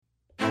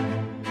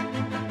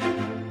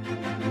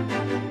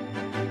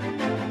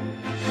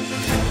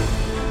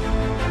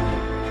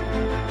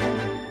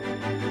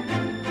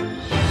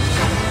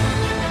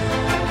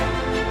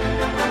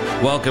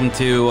Welcome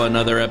to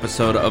another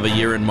episode of A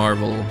Year in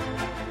Marvel,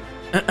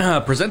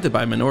 presented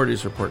by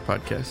Minorities Report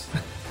podcast.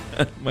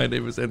 My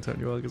name is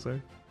Antonio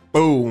Alcazar.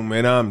 Boom,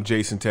 and I'm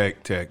Jason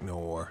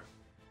Technor.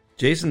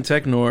 Jason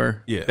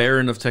Technor, Yeah.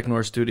 Baron of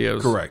Technor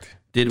Studios. Correct.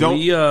 Did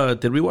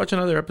we watch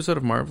another episode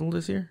of Marvel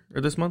this year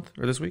or this month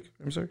or this week?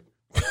 I'm sorry.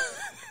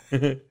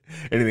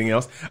 Anything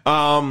else?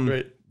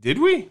 Right. Did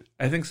we?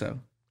 I think so.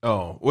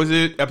 Oh, was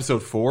it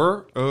episode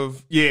 4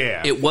 of?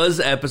 Yeah. It was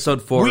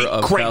episode 4 we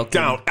of cranked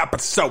Falcon. down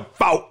episode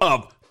 4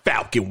 of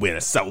Falcon Winter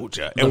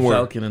Soldier. The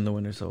Falcon and the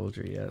Winter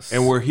Soldier, yes.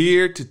 And we're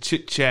here to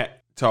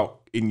chit-chat,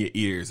 talk in your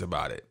ears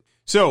about it.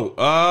 So,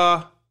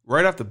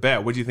 right off the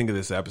bat, what do you think of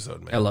this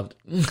episode, man? I loved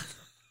it.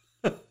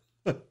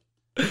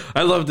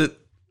 I loved it.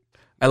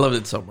 I loved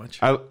it so much.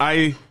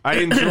 I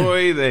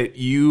enjoy that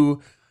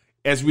you,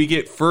 as we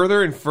get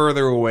further and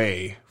further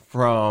away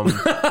from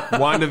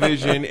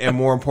WandaVision and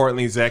more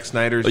importantly Zack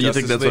Snyder's You Justice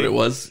think that's League, what it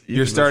was?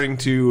 You're starting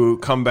to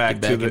come back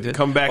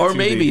to or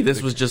maybe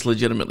this was just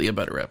legitimately a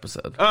better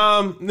episode.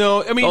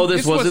 No, I mean,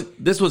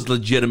 this was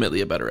legitimately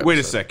a better episode. Wait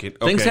a second.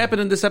 Okay. Things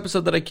happened in this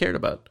episode that I cared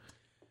about.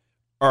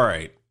 All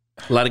right.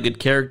 A lot of good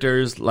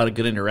characters, a lot of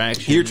good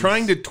interactions. You're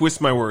trying to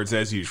twist my words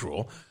as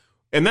usual,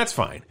 and that's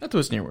fine. Not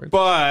twisting your words.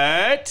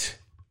 But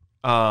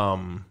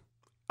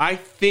I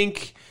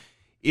think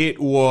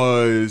it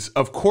was,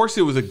 of course,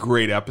 it was a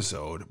great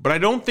episode, but I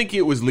don't think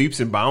it was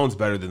leaps and bounds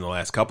better than the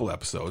last couple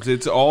episodes.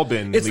 It's all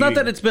been. It's not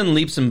that it's been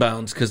leaps and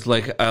bounds, because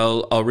like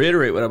I'll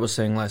reiterate what I was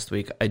saying last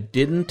week. I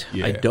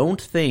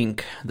don't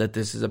think that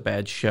this is a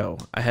bad show.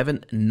 I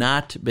haven't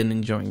not been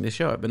enjoying the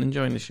show. I've been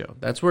enjoying the show.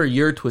 That's where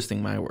you're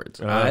twisting my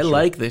words. I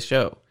like this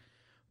show,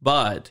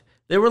 but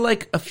there were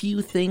like a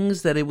few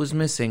things that it was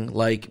missing,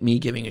 like me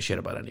giving a shit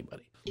about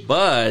anybody.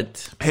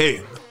 But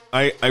hey,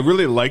 I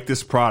really like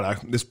this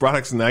product. This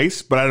product's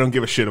nice, but I don't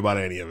give a shit about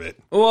any of it.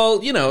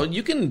 well,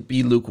 you can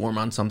be lukewarm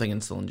on something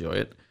and still enjoy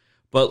it.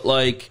 But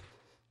like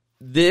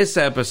this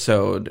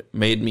episode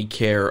made me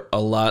care a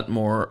lot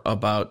more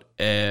about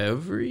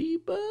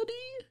everybody.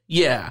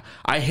 Yeah,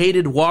 I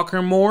hated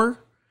Walker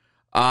more.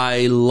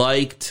 I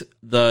liked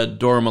the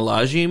Dora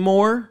Milaje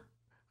more.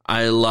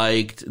 I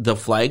liked the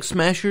Flag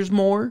Smashers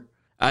more.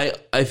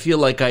 I feel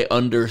like I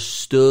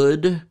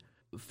understood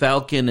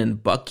Falcon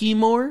and Bucky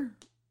more.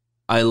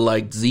 I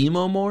liked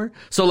Zemo more.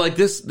 So like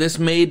this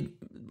made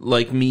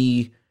like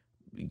me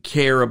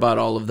care about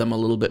all of them a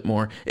little bit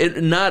more.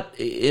 It not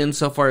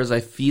insofar as I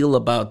feel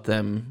about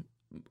them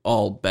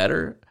all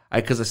better.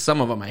 Because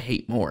some of them I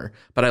hate more,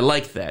 but I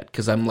like that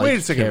because I'm like. Wait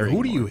a second.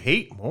 Who do more. you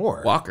hate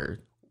more? Walker,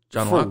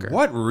 John For Walker.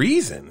 what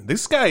reason?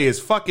 This guy is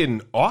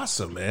fucking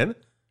awesome, man.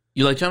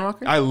 You like John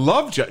Walker? I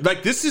love John.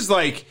 Like, this is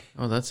like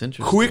Oh, that's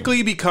interesting.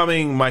 quickly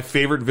becoming my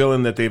favorite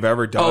villain that they've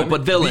ever done. Oh,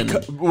 but villain.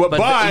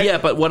 But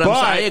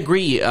I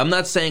agree. I'm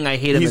not saying I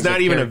hate him. He's as not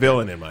even a character.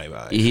 villain in my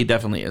mind. He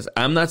definitely is.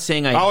 I'm not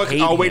saying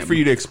I'll wait for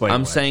you to explain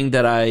I'm why. saying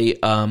that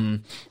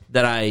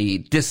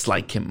I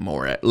dislike him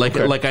more.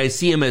 Like I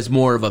see him as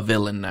more of a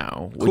villain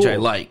now, which Cool. I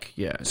like.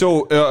 Yeah.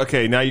 So,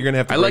 okay, now you're going to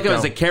have to I like him break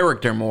as a down-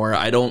 character more.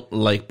 I don't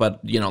like,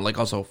 but like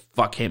also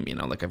fuck him.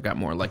 Like I've got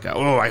more like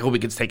I hope he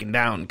gets taken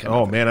down. Kind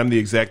Oh, of thing. man, I'm the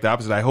exact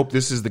opposite. I hope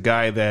this is the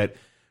guy that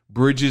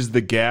bridges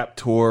the gap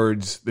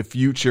towards the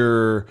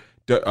future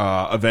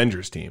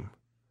Avengers team.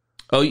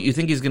 Oh, you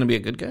think he's going to be a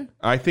good guy?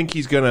 I think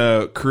he's going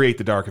to create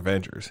the Dark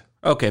Avengers.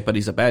 Okay, but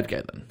he's a bad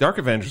guy then. Dark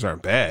Avengers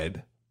aren't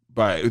bad,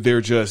 but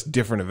they're just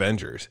different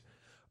Avengers.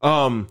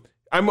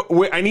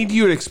 I need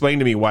you to explain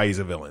to me why he's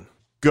a villain.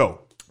 Go.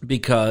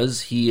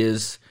 Because he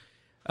is.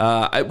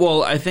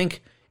 I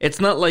think it's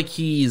not like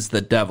he's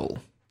the devil.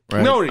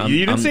 Right? No,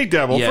 you didn't say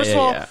devil. Yeah, First yeah,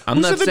 of all, yeah. I'm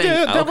who not said the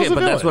saying devil's okay, a but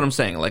that's villain? what I'm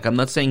saying. Like I'm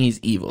not saying he's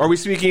evil. Are we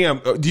speaking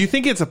of? Do you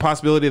think it's a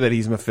possibility that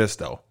he's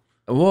Mephisto?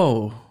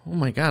 Whoa! Oh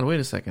my God! Wait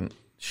a second.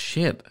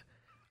 Shit!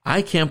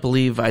 I can't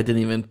believe I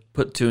didn't even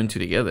put 2 and 2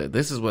 together.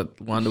 This is what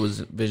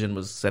WandaVision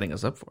was setting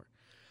us up for.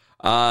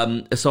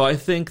 So I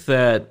think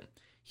that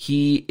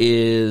he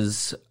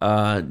is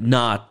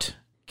not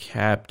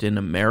Captain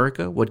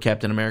America. What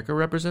Captain America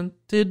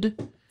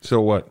represented. So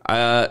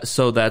what?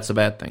 So that's a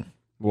bad thing.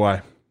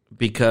 Why?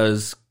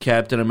 Because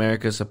Captain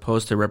America is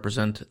supposed to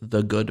represent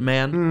the good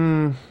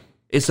man.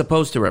 It's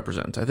supposed to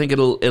represent. I think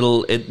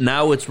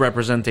now it's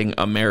representing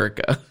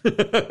America.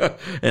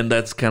 And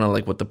that's kind of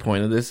like what the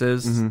point of this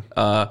is.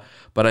 Mm-hmm.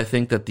 But I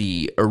think that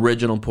the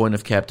original point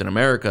of Captain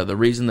America, the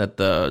reason that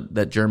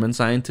that German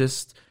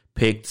scientist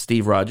picked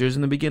Steve Rogers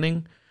in the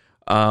beginning,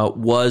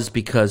 was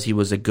because he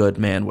was a good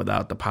man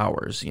without the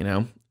powers,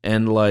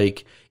 And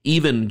like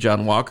even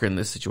John Walker in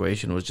this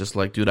situation was just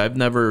like, dude, I've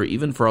never,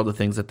 even for all the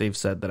things that they've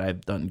said that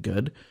I've done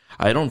good,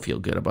 I don't feel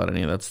good about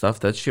any of that stuff.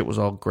 That shit was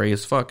all gray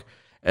as fuck.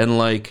 And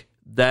like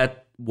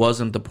that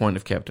wasn't the point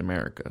of Captain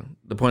America.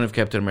 The point of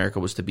Captain America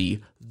was to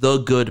be the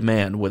good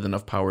man with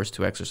enough powers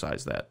to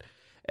exercise that.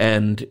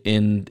 And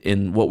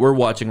in what we're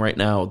watching right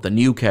now, the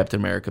new Captain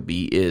America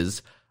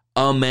is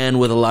a man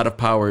with a lot of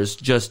powers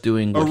just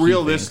doing what a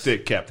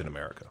realistic Captain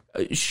America.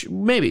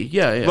 Maybe,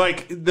 yeah.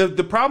 Like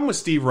the problem with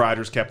Steve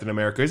Rogers' Captain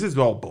America is it's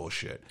all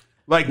bullshit.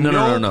 Like,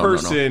 no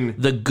person...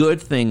 The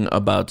good thing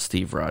about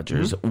Steve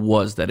Rogers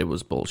was that it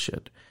was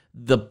bullshit.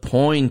 The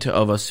point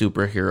of a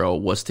superhero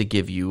was to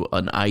give you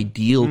an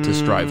ideal to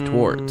strive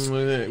towards.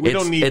 We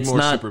don't need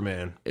more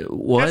Superman.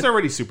 What? That's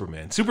already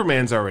Superman.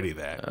 Superman's already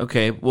that.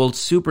 Okay, well,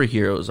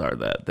 superheroes are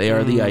that. They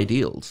are the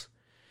ideals.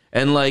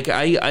 And, like,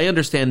 I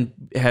understand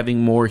having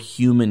more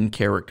human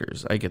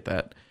characters. I get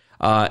that.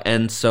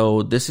 And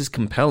so this is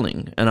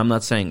compelling, and I'm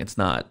not saying it's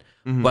not.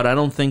 But I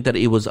don't think that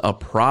it was a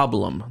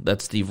problem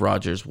that Steve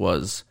Rogers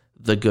was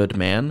the good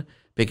man,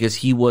 because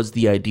he was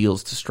the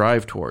ideals to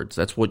strive towards.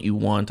 That's what you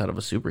want out of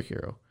a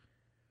superhero.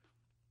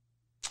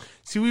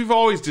 See, we've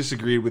always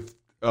disagreed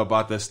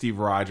about the Steve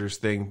Rogers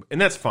thing, and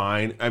that's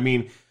fine. I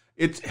mean,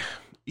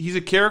 he's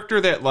a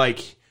character that,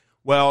 like,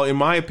 well, in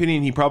my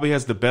opinion, he probably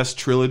has the best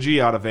trilogy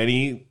out of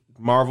any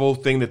Marvel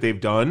thing that they've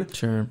done.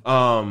 Sure.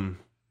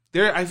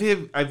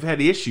 I've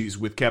had issues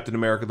with Captain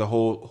America the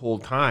whole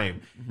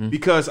time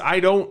because I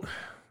don't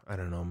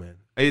know, man.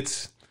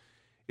 It's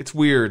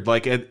weird.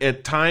 Like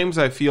at times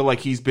I feel like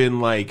he's been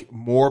like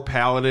more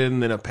Paladin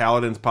than a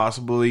Paladin's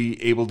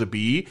possibly able to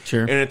be.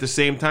 Sure. And at the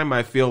same time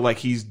I feel like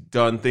he's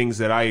done things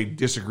that I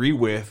disagree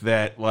with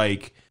that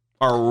like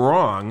are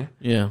wrong.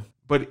 Yeah.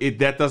 But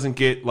that doesn't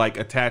get like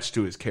attached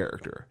to his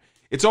character.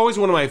 It's always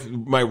one of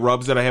my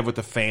rubs that I have with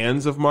the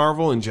fans of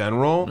Marvel in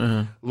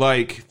general.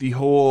 Like the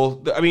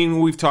whole, I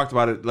mean, we've talked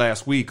about it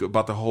last week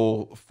about the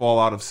whole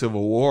fallout of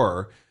Civil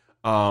War.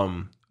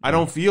 I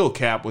don't feel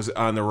Cap was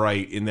on the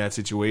right in that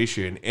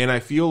situation. And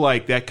I feel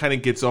like that kind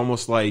of gets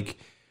almost like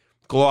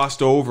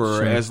glossed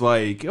over as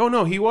like, oh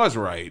no, he was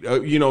right.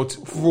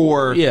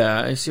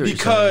 Yeah, I see what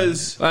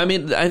because you're saying. I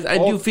mean, I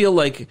do feel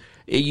like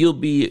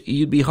you'd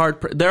be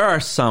hard. There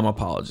are some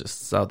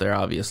apologists out there,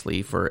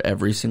 obviously, for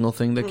every single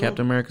thing that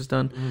Captain America's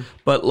done.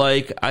 But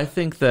like, I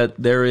think that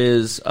there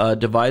is a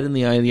divide in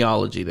the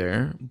ideology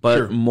there.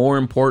 But more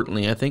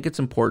importantly, I think it's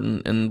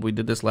important, and we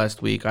did this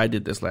last week. I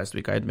did this last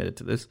week. I admitted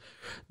to this,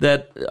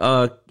 that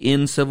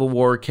in Civil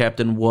War,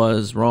 Captain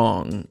was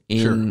wrong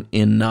in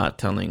not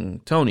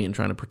telling Tony and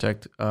trying to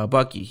protect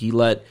Bucky. He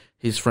let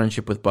his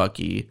friendship with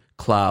Bucky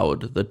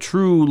cloud the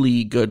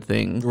truly good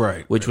thing,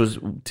 which was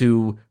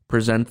to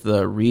present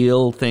the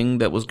real thing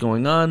that was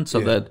going on so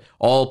that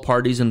all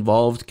parties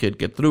involved could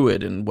get through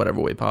it in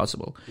whatever way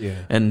possible. Yeah.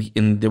 And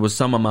there was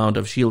some amount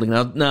of shielding.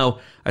 Now,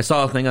 I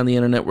saw a thing on the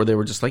internet where they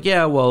were just like,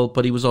 yeah, well,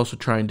 but he was also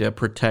trying to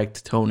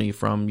protect Tony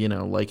from,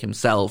 like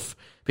himself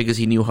because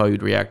he knew how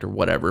he'd react or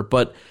whatever.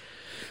 But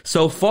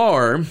so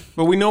far...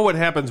 But we know what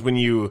happens when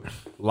you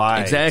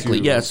lie. Exactly,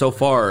 yeah. So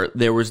far,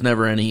 there was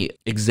never any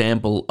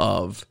example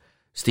of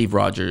Steve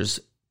Rogers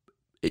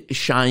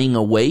shying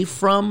away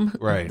from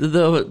the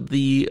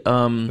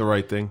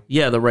right thing.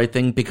 Yeah, the right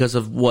thing because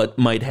of what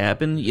might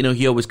happen.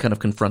 He always kind of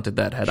confronted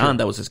that head on.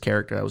 That was his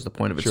character. That was the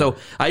point of it. So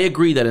I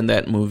agree that in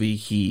that movie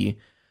he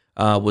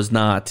was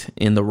not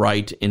in the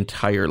right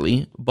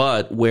entirely.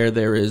 But where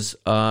there is,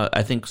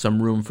 I think,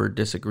 some room for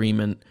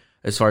disagreement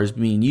as far as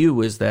me and you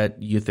is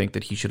that you think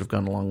that he should have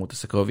gone along with the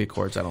Sokovia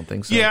Accords. I don't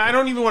think so. Yeah, I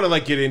don't even want to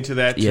get into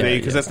that today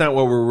because that's not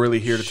what we're really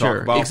here to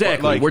talk about.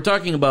 Exactly. We're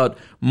talking about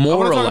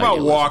moral. I want to talk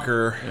about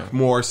Walker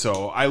more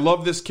so. I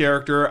love this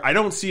character. I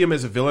don't see him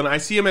as a villain. I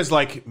see him as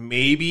like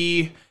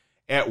maybe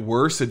at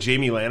worst a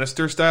Jaime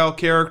Lannister style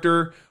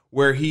character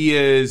where he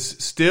is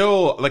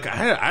still like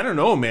I don't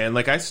know, man.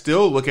 Like I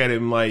still look at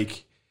him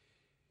like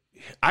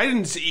I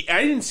didn't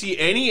see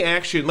any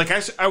action. Like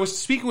I was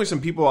speaking with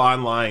some people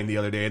online the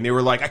other day, and they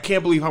were like, "I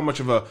can't believe how much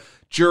of a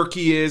jerk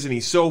he is, and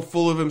he's so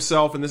full of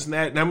himself, and this and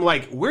that." And I'm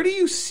like, "Where do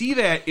you see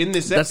that in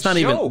this?" That's not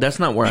show? Even. That's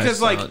not where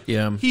because I saw it.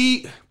 Yeah,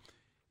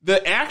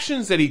 the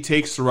actions that he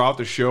takes throughout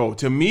the show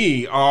to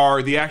me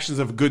are the actions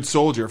of a good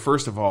soldier.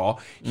 First of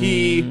all,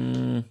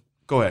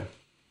 go ahead.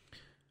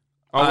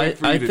 I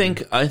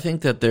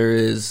think that there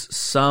is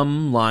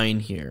some line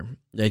here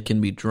that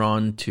can be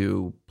drawn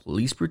to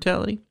police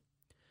brutality.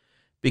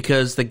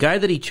 Because the guy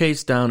that he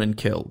chased down and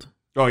killed...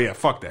 Oh, yeah,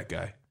 fuck that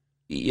guy.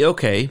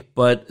 Okay,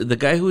 but the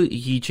guy who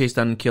he chased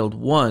down and killed,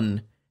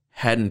 1,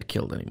 hadn't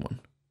killed anyone.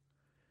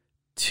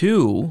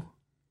 2,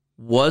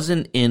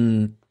 wasn't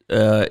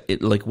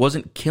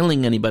wasn't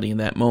killing anybody in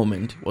that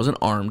moment, wasn't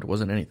armed,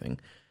 wasn't anything.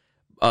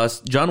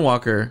 John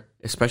Walker,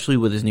 especially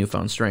with his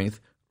newfound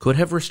strength, could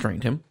have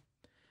restrained him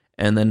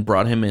and then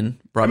brought him in.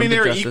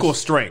 They're equal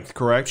strength,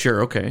 correct?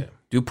 Sure, okay. Yeah.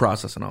 Due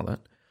process and all that.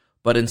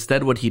 But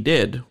instead what he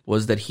did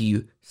was that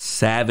he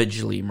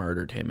savagely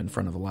murdered him in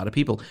front of a lot of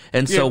people.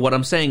 And so what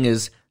I'm saying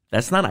is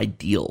that's not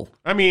ideal.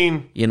 I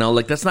mean...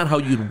 that's not how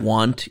you'd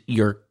want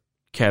your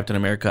Captain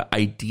America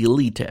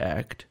ideally to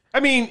act. I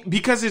mean,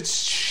 because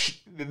it's...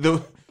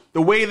 the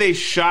way they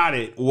shot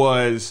it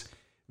was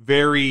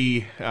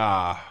very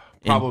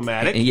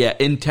problematic.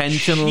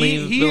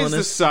 Intentionally He is the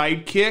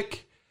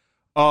sidekick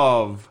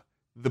of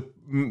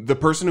the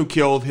person who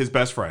killed his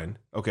best friend.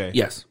 Okay.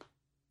 Yes.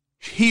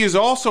 He is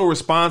also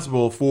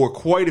responsible for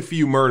quite a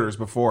few murders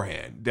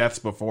deaths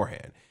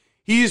beforehand.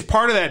 He is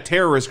part of that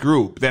terrorist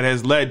group that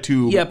has led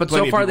to but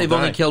so far they've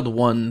only killed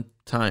 1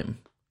 time.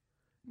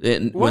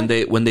 when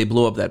they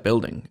blew up that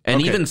building,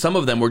 and even some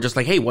of them were just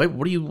like, "Hey, what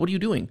are you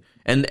doing?"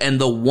 And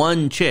the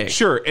one chick,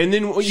 sure, and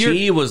then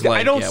she was like,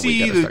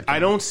 I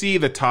don't see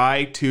the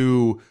tie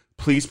to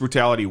police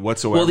brutality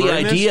whatsoever. Well, the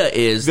idea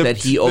is that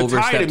he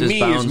overstepped his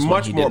bounds is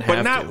much more,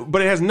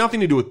 but it has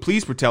nothing to do with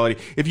police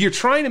brutality. If you're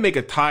trying to make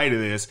a tie to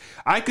this,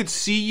 I could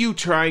see you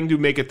trying to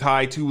make a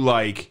tie to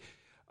like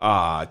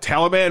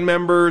Taliban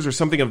members or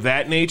something of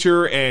that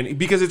nature, and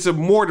because it's a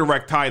more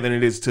direct tie than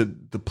it is to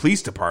the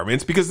police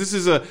departments, because this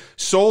is a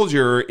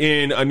soldier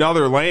in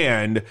another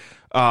land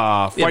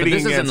fighting but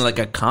this against, isn't like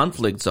a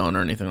conflict zone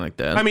or anything like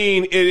that. I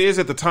mean, it is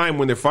at the time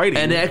when they're fighting.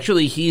 And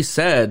actually, he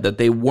said that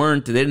they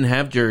didn't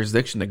have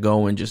jurisdiction to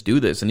go and just do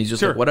this. And he's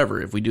just like,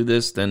 whatever, if we do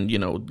this, then,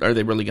 are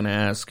they really going to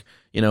ask,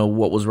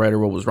 what was right or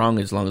what was wrong,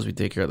 as long as we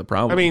take care of the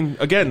problem? I mean,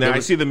 again, I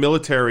see the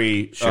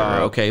military.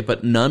 Sure, okay,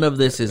 but none of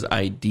this is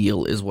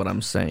ideal, is what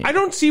I'm saying. I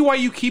don't see why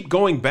you keep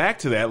going back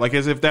to that, like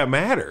as if that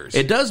matters.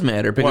 It does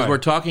matter, because we're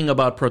talking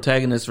about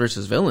protagonists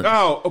versus villains.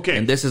 Oh, okay.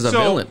 And this is a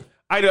villain.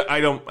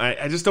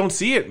 I just don't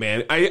see it,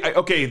 man.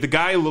 Okay, the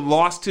guy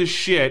lost his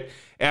shit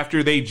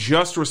after they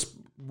just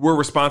were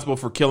responsible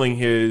for killing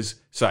his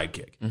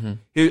sidekick,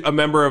 a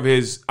member of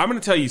his. I'm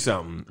going to tell you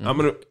something. I'm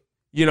going to,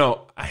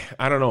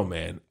 I don't know,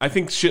 man. I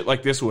think shit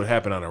like this would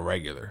happen on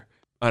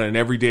an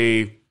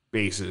everyday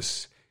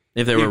basis.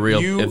 If they were real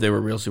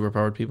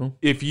superpowered people.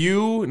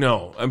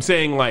 I'm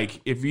saying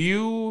like if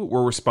you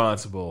were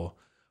responsible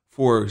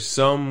for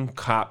some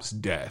cop's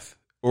death,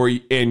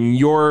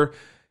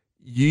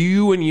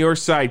 you and your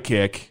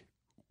sidekick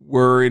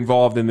were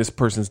involved in this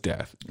person's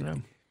death. Yeah.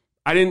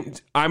 I'm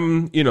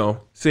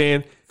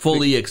saying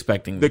fully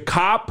expecting the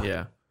cop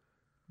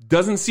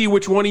doesn't see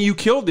which one of you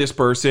killed this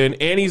person,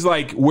 and he's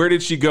like, where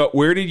did she go?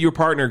 Where did your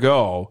partner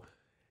go?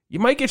 You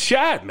might get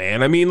shot,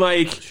 man. I mean,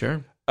 like,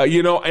 sure.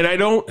 And I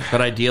don't.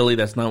 But ideally,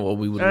 that's not what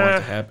we would want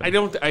to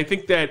happen. I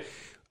think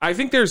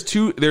there's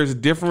a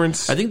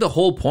difference. I think the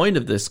whole point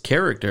of this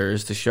character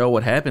is to show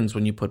what happens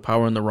when you put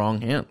power in the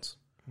wrong hands.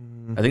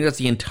 I think that's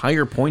the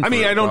entire point.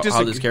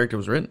 How this character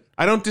was written.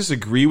 I don't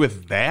disagree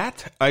with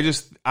that.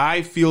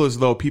 I feel as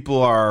though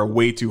people are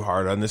way too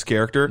hard on this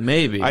character.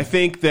 Maybe. I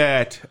think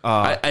that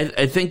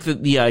I think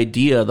that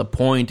the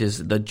point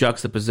is the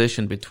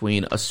juxtaposition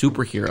between a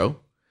superhero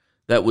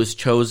that was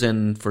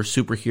chosen for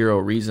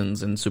superhero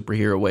reasons and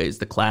superhero ways,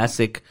 the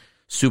classic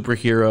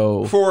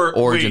superhero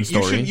origin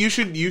story. You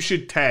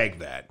should tag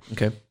that.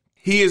 Okay.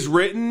 He is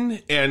written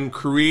and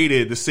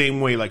created the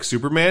same way like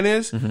Superman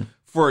is. Mm-hmm.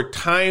 For a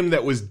time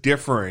that was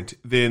different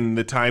than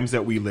the times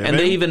that we live in.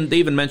 And they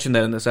even mentioned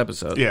that in this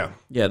episode. Yeah.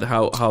 Yeah,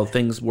 how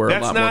things were a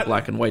lot more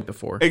black and white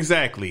before.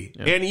 Exactly.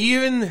 Yeah.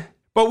 And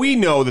but we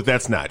know that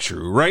that's not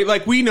true, right?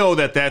 Like, we know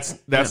that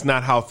that's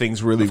not how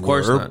things really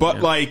were. Not, but,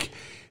 like,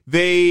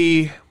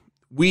 it's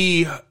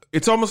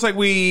almost like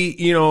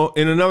in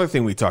another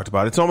thing we talked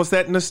about, it's almost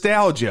that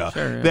nostalgia,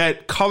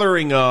 that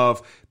coloring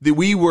of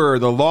we were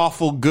the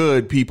lawful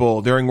good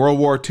people during World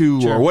War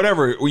II or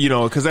whatever,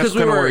 because that's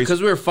kind of where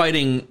because we were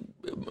fighting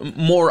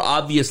more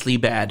obviously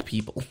bad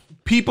people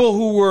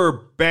who were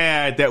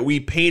bad that we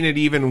painted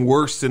even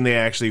worse than they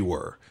actually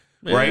were,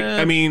 right?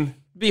 I mean,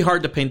 it'd be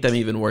hard to paint them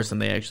even worse than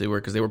they actually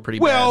were because they were pretty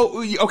bad.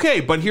 Well,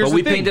 okay, but here's the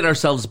thing. We painted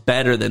ourselves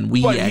better than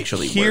we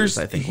actually were.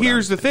 I think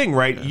here's the thing,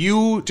 right? Yeah.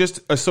 You just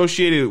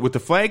associated it with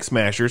the Flag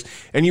Smashers,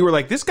 and you were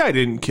like, this guy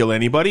didn't kill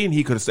anybody, and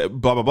he could have said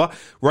blah blah blah,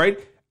 right?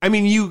 I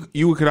mean,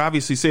 you could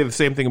obviously say the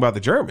same thing about the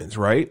Germans,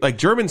 right? Like,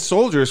 German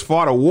soldiers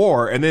fought a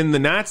war, and then the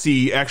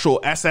Nazi actual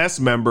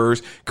SS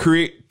members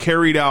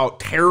carried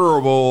out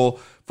terrible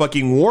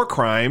fucking war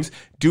crimes.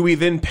 Do we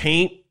then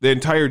paint the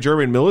entire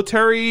German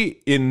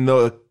military in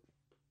the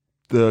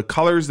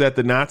colors that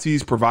the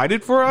Nazis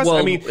provided for us? Well,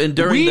 I mean,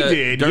 during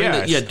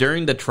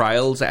the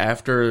trials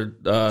after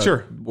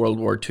World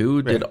War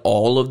II, did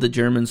all of the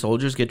German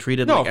soldiers get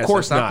treated like of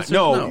course SS not. officers?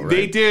 No,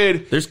 they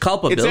did. There's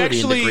culpability. It's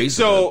actually in degrees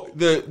so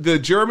the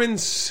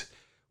Germans'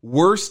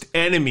 worst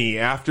enemy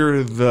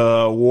after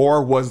the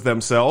war was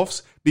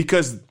themselves,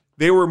 because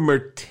they were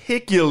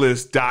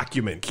meticulous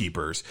document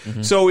keepers.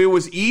 Mm-hmm. So it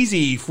was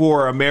easy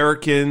for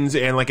Americans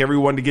and like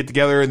everyone to get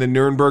together in the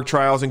Nuremberg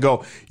trials and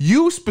go,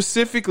 you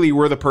specifically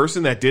were the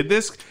person that did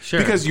this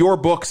because your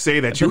books say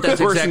that you were the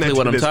person that did this. That's exactly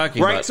what I'm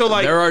talking about. So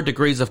like, there are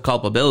degrees of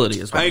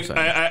culpability is what I'm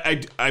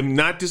saying. I'm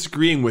not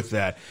disagreeing with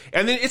that.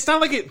 And then it's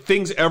not like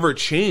things ever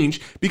change,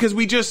 because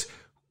we just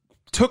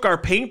took our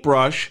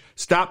paintbrush,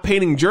 stopped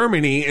painting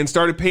Germany, and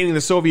started painting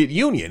the Soviet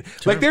Union.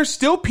 Sure. Like, there's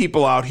still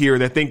people out here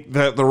that think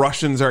that the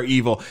Russians are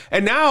evil.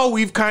 And now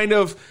we've kind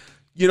of,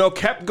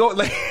 kept going.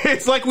 Like,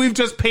 it's like we've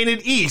just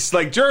painted East,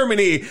 like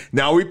Germany.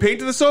 Now we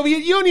painted the Soviet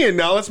Union.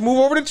 Now let's move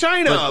over to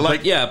China.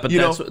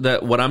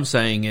 But what I'm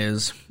saying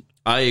is,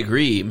 I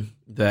agree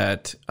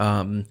that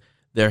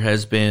there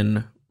has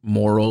been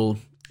moral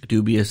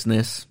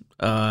dubiousness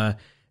on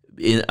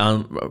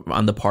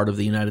the part of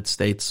the United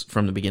States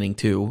from the beginning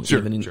too,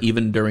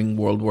 even during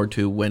World War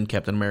II when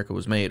Captain America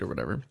was made or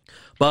whatever.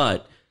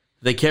 But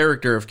the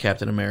character of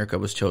Captain America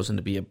was chosen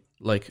to be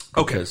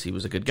because he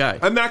was a good guy.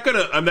 I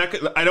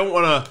don't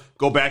want to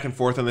go back and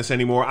forth on this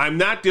anymore. I'm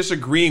not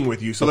disagreeing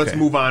with you, so let's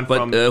move on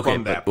from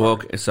that part.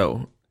 Okay,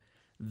 so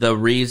the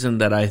reason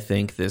that I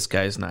think this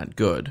guy's not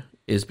good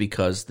is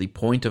because the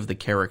point of the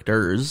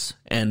characters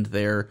and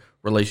their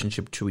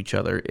relationship to each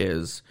other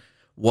is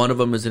one of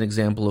them is an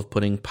example of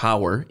putting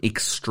power,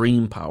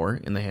 extreme power,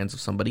 in the hands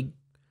of somebody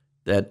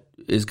that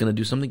is going to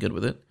do something good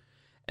with it.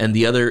 And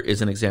the other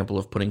is an example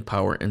of putting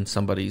power in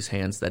somebody's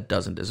hands that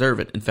doesn't deserve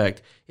it. In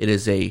fact, it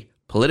is a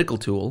political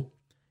tool,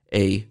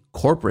 a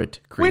corporate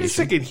creation. Wait a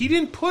second.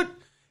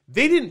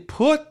 They didn't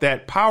put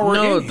that power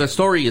in. No, the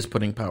story is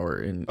putting power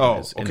in.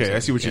 Okay. I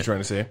see what you're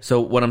trying to say.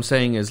 So what I'm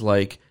saying is,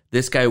 like,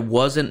 this guy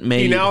wasn't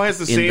made. He now has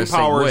the same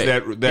powers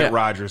way. that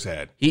Rogers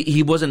had.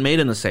 He wasn't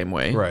made in the same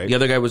way. Right. The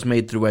other guy was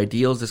made through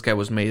ideals. This guy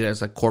was made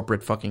as a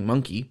corporate fucking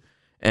monkey.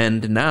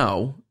 And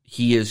now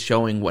he is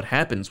showing what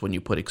happens when you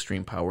put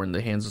extreme power in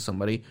the hands of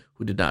somebody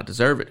who did not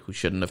deserve it, who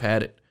shouldn't have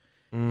had it.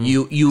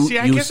 You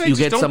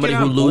get somebody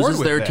who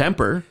loses their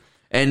temper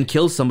and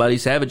kills somebody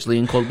savagely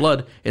in cold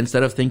blood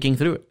instead of thinking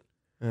through it.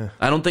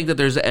 I don't think that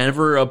there's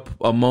ever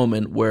a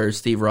moment where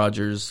Steve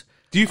Rogers...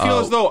 Do you feel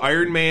as though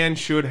Iron Man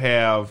should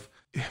have...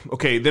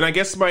 Okay, then I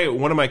guess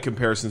one of my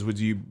comparisons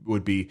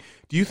would be,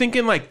 do you think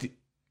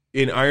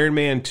in Iron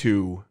Man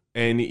 2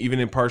 and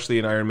even partially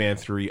in Iron Man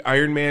 3,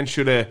 Iron Man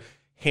should have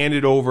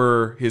handed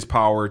over his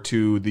power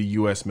to the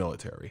U.S.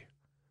 military?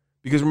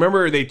 Because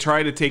remember, they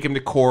tried to take him to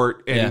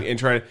court and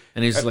try to...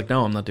 And he's like,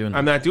 no, I'm not doing that.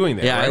 I'm not doing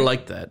that. Yeah, right? I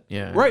like that.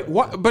 Yeah. Right.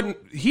 But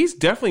he's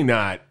definitely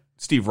not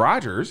Steve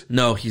Rogers.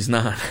 No, he's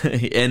not.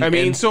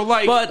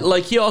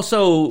 But he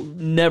also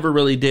never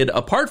really did,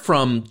 apart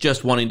from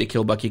just wanting to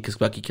kill Bucky because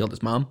Bucky killed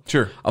his mom.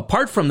 Sure.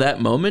 Apart from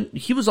that moment,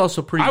 he was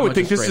also pretty. I would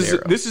think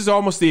this is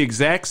almost the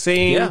exact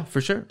same. Yeah,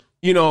 for sure.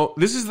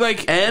 This is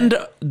like... And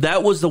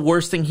that was the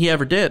worst thing he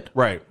ever did.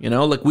 Right.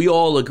 We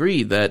all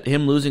agree that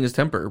him losing his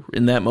temper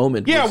in that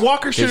moment. Yeah,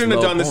 Walker shouldn't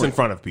have done this in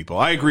front of people.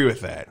 I agree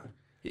with that.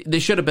 There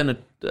should have been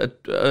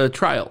a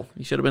trial.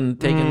 He should have been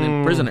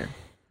taken prisoner.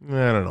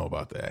 I don't know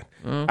about that.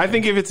 I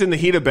think if it's in the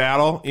heat of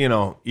battle,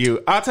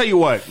 I'll tell you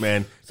what,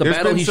 man. It's a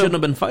battle he shouldn't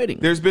have been fighting.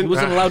 He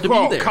wasn't allowed to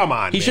be there. Come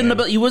on,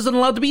 He wasn't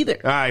allowed to be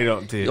there. I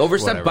don't think. He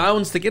overstepped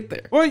bounds to get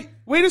there.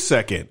 Wait a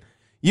second.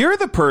 You're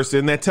the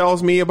person that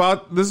tells me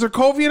about the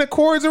Sokovian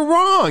Accords are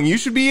wrong. You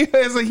should be,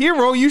 as a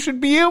hero, you should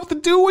be able to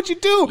do what you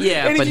do.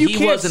 Yeah, and but if you he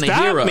can't wasn't stop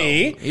a hero.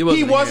 Me,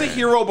 he was a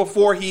hero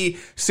before he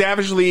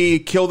savagely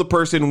killed a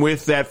person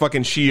with that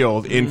fucking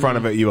shield in front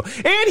of you.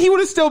 And he would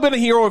have still been a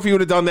hero if he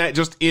would have done that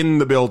just in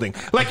the building.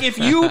 Like if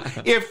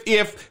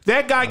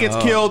that guy gets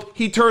killed,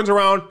 he turns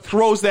around,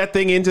 throws that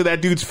thing into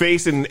that dude's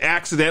face and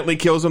accidentally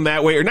kills him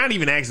that way. Or not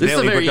even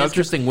accidentally. This is a very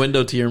interesting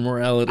window to your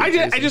morality.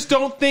 I just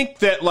don't think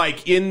that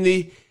in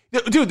the...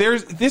 Dude,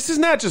 this is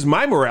not just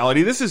my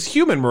morality. This is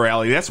human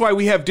morality. That's why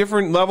we have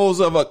different levels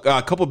of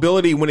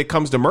culpability when it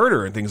comes to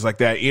murder and things like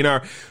that in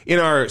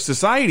our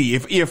society.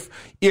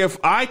 If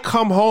I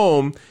come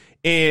home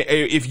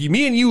and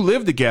me and you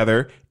live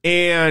together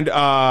and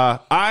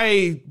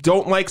I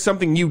don't like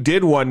something you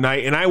did one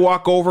night and I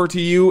walk over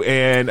to you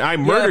and I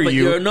murder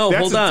you.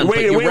 Hold on.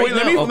 Wait.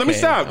 Let me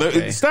stop.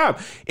 Okay. Stop.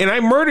 And I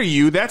murder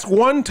you. That's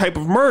one type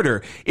of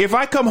murder. If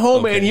I come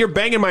home and you're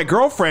banging my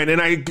girlfriend and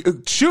I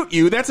shoot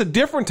you, that's a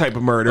different type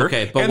of murder.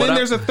 Okay, but and then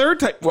there's a third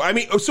type.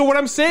 So what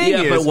I'm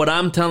saying is... but what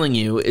I'm telling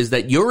you is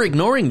that you're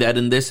ignoring that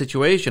in this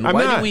situation.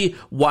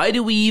 Why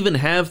do we even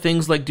have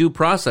things like due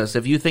process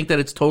if you think that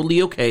it's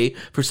totally okay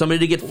for somebody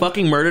to get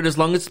fucking murdered as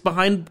long as it's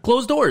behind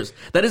closed doors?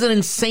 That is an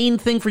insane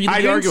thing for you to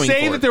be arguing for.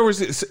 I didn't say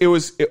that it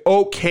was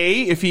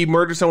okay if he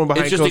murdered someone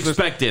behind closed doors. It's just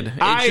expected.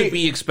 It should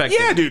be expected.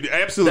 Yeah, dude,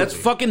 absolutely. That's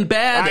fucking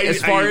bad. I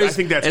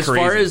think that's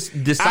crazy. Far as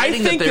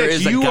deciding that there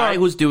is a guy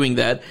who's doing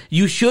that,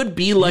 you should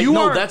be like,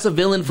 that's a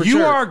villain for sure.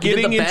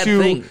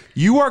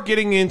 You are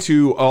getting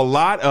into a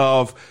lot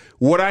of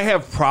what I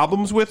have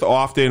problems with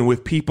often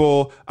with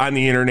people on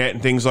the internet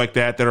and things like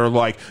that are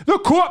like, the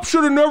cop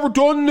should have never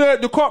done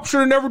that. The cop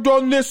should have never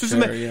done this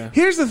and that. Yeah.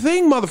 Here's the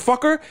thing,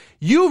 motherfucker.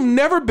 You've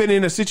never been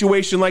in a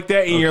situation like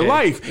that in your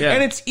life. Yeah.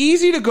 And it's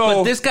easy to go.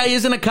 But this guy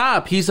isn't a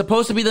cop. He's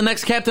supposed to be the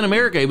next Captain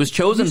America. He was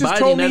chosen by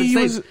the United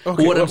States.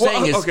 What I'm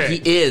saying is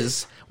he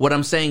is. What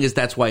I'm saying is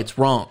that's why it's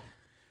wrong.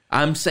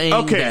 I'm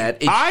saying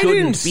that I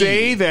didn't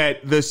say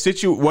that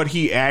what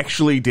he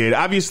actually did.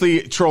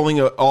 Obviously,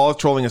 all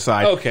trolling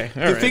aside. Okay,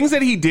 the things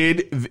that he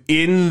did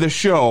in the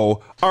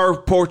show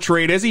are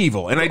portrayed as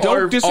evil, and I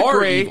don't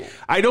disagree.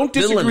 I don't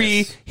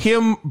disagree. Villainous.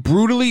 Him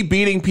brutally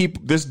beating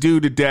this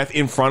dude to death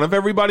in front of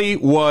everybody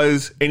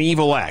was an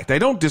evil act. I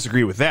don't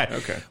disagree with that.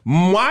 Okay.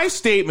 My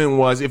statement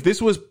was, if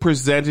this was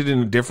presented in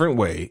a different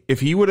way, if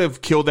he would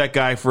have killed that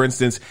guy, for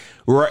instance,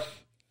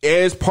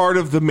 as part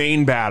of the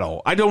main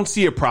battle, I don't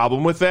see a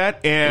problem with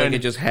that. And like it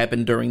just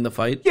happened during the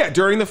fight? Yeah,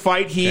 during the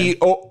fight, he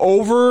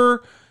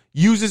over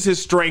uses his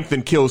strength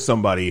and kills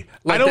somebody.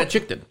 Like that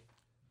chick did.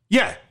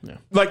 Yeah,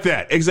 like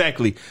that,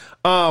 exactly.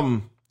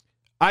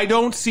 I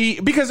don't see,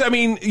 because I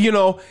mean, you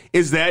know,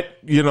 is that,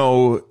 you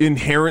know,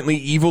 inherently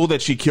evil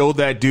that she killed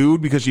that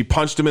dude because she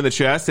punched him in the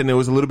chest and it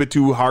was a little bit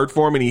too hard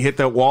for him and he hit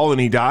that wall and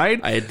he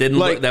died? It didn't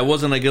look, that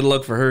wasn't a good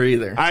look for her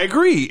either. I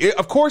agree.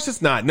 Of course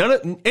it's not.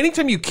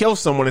 Anytime you kill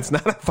someone, it's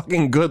not a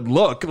fucking good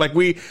look. Like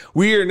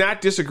we are not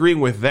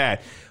disagreeing with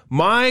that.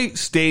 My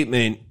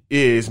statement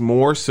is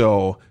more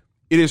so,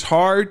 it is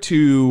hard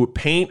to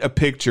paint a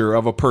picture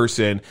of a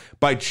person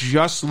by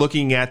just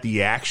looking at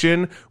the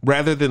action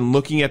rather than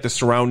looking at the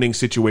surrounding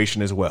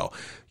situation as well.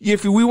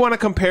 If we want to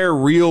compare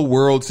real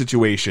world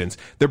situations,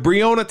 the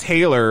Breonna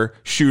Taylor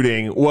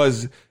shooting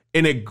was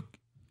an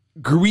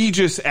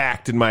egregious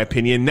act, in my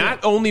opinion,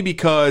 not only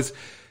because,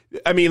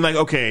 I mean, like,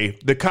 okay,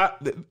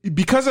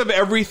 because of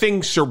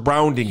everything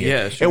surrounding it.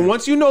 Yeah, sure. And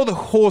once you know the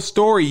whole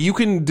story, you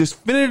can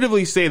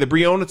definitively say the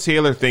Breonna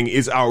Taylor thing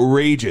is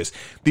outrageous.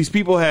 These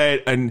people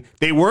and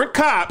they weren't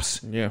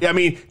cops. Yeah. I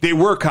mean, they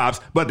were cops,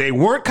 but they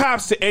weren't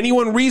cops to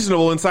anyone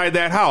reasonable inside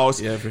that house.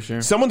 Yeah, for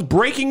sure. Someone's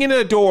breaking into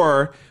a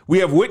door. We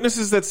have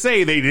witnesses that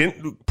say they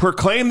didn't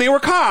proclaim they were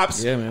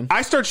cops. Yeah, man.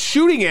 I start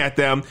shooting at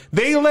them.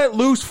 They let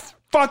loose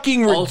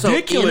fucking ridiculous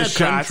also, in a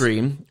shots.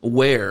 country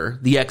where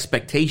the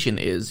expectation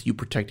is you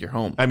protect your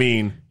home. I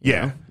mean,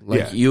 yeah.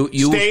 Like yeah.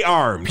 you stay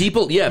armed.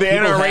 People, the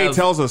NRA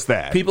tells us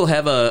that. People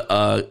have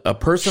a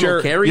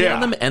personal carry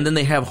on them, and then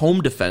they have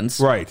home defense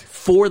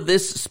for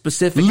this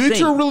specific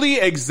literally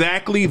thing.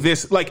 Exactly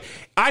this. Like,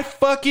 I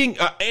fucking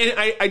and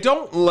I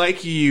don't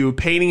like you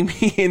painting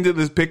me into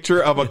this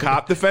picture of a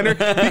cop defender,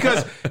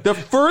 because the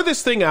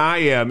furthest thing I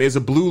am is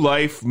a blue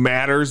life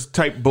matters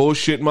type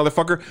bullshit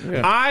motherfucker.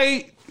 Yeah.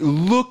 I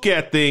look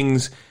at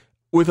things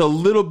with a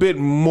little bit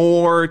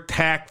more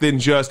tact than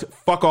just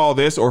fuck all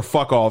this or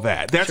fuck all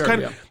that. That's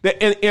kind of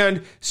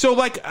and so,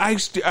 like, I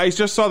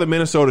just saw the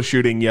Minnesota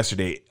shooting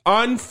yesterday.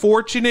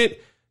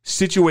 Unfortunate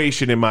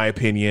situation, in my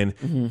opinion,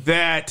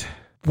 that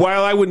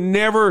while I would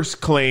never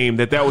claim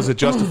that was a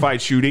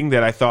justified shooting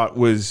that I thought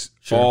was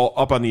all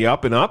up on the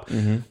up and up,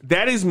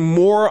 that is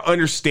more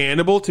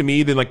understandable to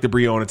me than like the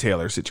Breonna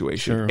Taylor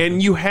situation.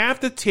 And you have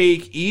to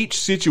take each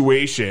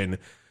situation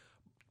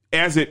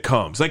as it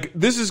comes. Like,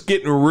 this is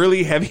getting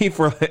really heavy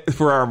for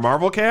our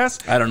Marvel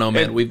cast. I don't know,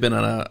 man. We've been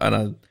on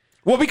a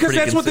well, because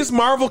that's what this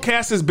Marvel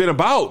cast has been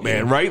about,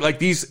 man. Yeah. Right? Like,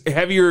 these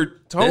heavier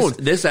tones.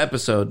 This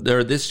episode,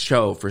 or this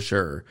show for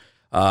sure,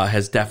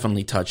 has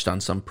definitely touched on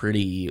some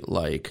pretty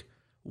like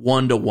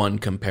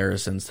 1-to-1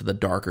 comparisons to the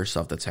darker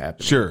stuff that's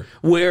happening. Sure.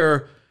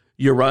 Where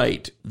you're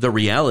right. The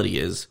reality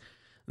is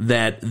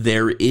that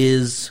there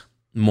is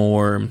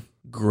more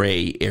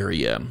gray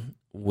area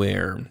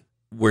where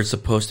we're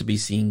supposed to be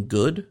seeing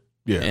good.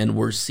 Yeah. And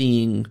we're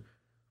seeing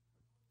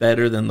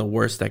better than the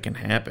worst that can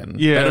happen.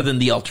 Yeah. Better than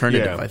the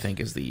alternative, I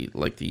think, is the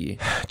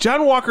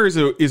John Walker is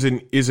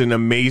an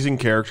amazing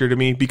character to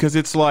me, because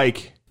it's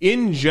like,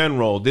 in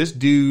general, this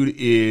dude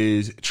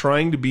is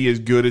trying to be as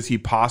good as he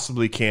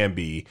possibly can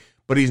be,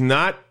 but he's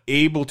not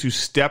able to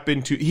step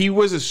into... He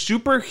was a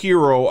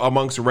superhero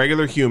amongst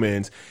regular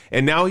humans,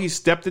 and now he's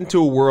stepped into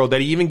a world that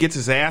he even gets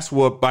his ass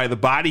whooped by the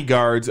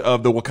bodyguards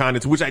of the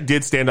Wakandans, which I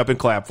did stand up and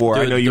clap for.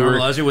 Dude, I know you were...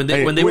 When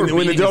they were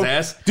beating his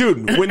ass?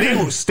 Dude, when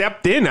they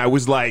stepped in, I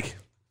was like...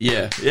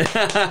 Yeah.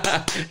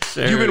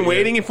 Sure, you've been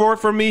waiting for it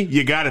from me?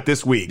 You got it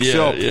this week.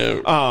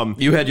 Yeah,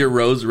 you had your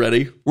rose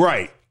ready.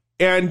 Right.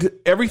 And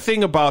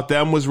everything about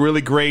them was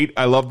really great.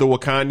 I love the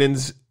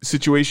Wakandans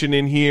situation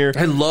in here.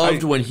 I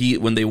loved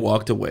when they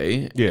walked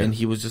away, and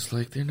he was just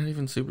like, they're not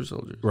even super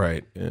soldiers.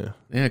 Right. Yeah.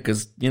 Yeah,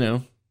 because,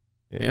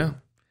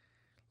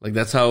 like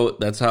that's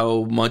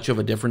how much of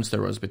a difference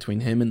there was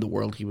between him and the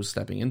world he was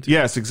stepping into.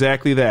 Yes,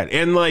 exactly that.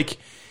 And like,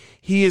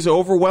 he is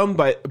overwhelmed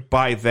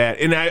by that.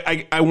 And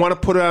I want to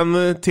put it on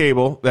the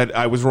table that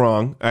I was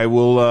wrong. I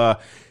will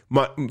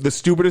the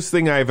stupidest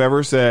thing I've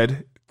ever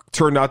said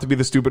turned out to be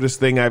the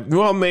stupidest thing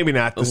maybe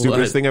not the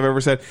stupidest thing I've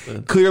ever said.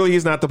 Clearly,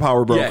 he's not the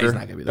power broker. Yeah, he's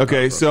not going to be the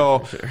power broker.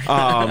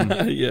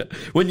 So, yeah.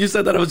 When you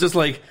said that, I was just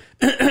like,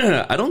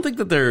 I don't think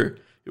that they're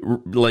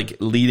like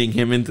leading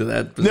him into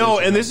that position. No,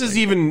 and this is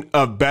even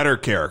a better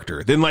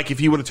character than like if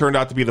he would have turned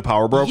out to be the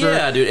power broker.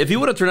 Yeah, dude. If he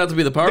would have turned out to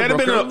be the power broker,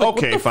 that'd have been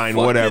okay, fine,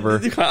 whatever.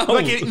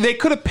 Like, they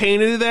could have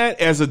painted that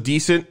as a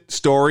decent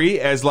story,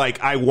 as like,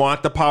 I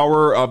want the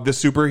power of the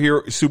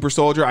super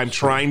soldier. I'm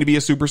trying to be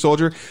a super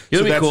soldier.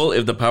 It'd be cool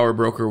if the power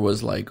broker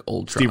was like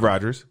Ultron. Steve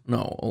Rogers.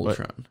 No,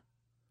 Ultron.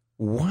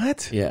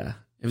 What? Yeah.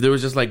 If there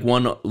was just like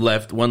one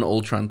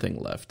Ultron thing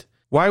left.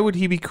 Why would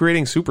he be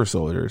creating super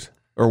soldiers?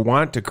 Or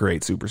want to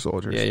create super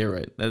soldiers? Yeah, you're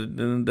right. That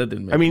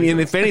didn't make I mean, and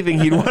if anything,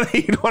 he'd want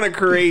to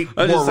create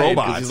more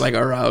robots. He's like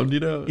around,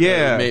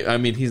 Yeah. I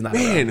mean, he's not.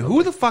 Man,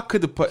 who the fuck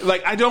could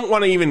like? I don't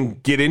want to even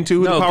get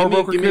into who the power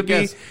broker could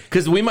be,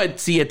 because we might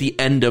see at the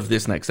end of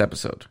this next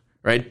episode.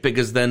 Right,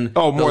 because then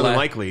more than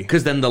likely,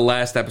 because then the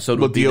last episode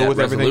will deal with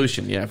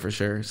resolution. Everything. Yeah, for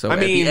sure. So at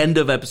the end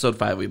of episode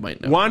 5, we might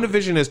know.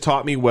 WandaVision has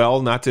taught me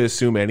well not to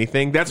assume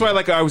anything. That's why,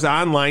 like, I was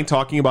online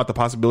talking about the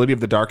possibility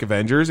of the Dark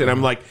Avengers, and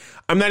I'm like,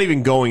 I'm not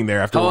even going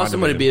there after. How awesome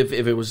would it be if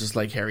it was just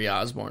like Harry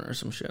Osborn or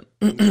some shit?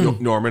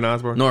 Norman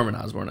Osborn. Norman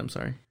Osborn. I'm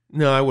sorry.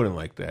 No, I wouldn't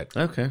like that.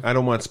 Okay. I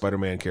don't want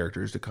Spider-Man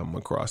characters to come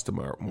across to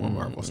more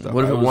Marvel stuff.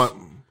 What if I it was-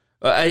 want.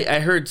 I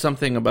heard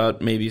something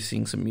about maybe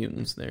seeing some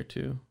mutants there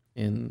too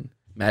in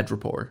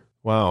Madripoor.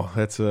 Wow,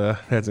 that's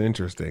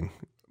interesting.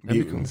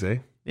 Mutants, eh?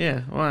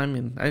 Yeah, well, I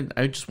mean,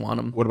 I just want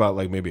them. What about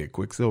like maybe a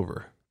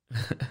Quicksilver?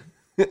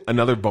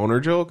 Another boner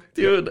joke,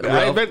 Dude,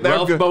 I bet they're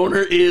Ralph good.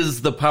 Boner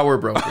is the power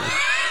broker.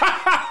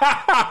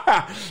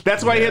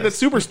 That's why he had the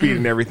super speed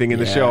and everything in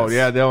the show. Yes.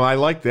 Yeah, no, I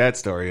like that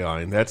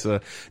storyline. That's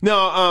a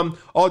no.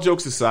 All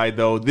jokes aside,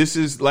 though, this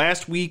is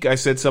last week. I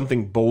said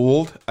something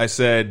bold. I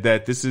said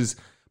that this is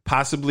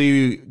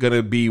possibly going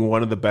to be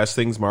one of the best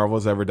things Marvel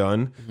has ever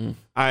done. Mm-hmm.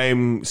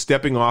 I'm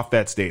stepping off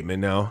that statement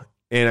now,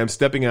 and I'm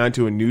stepping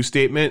onto a new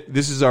statement.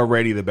 This is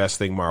already the best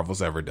thing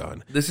Marvel's ever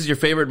done. This is your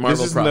favorite Marvel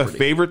This is property. the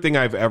favorite thing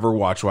I've ever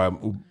watched while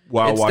It's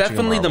watching.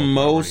 definitely a the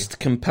Marvel most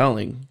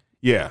compelling.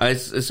 Yeah.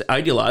 It's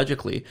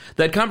ideologically.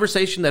 That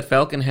conversation that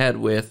Falcon had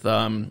with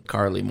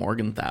Carly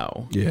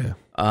Morgenthau Yeah.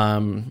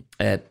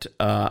 at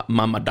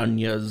Mama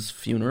Danya's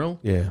funeral,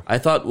 Yeah. I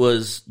thought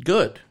was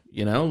good.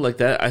 You know, like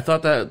that. I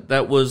thought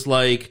that was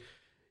like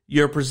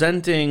you're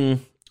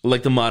presenting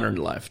like the modern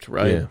left,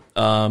 right?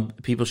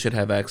 People should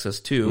have access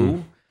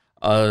to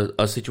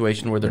a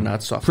situation where they're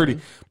not suffering.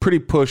 Pretty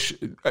push.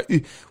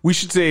 We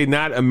should say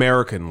not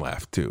American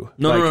left too.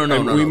 No.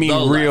 We mean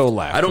the real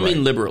left. I don't right?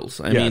 mean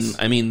liberals. Yes.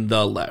 I mean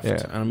the left.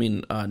 Yeah. I don't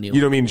mean neo.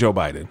 You don't mean Joe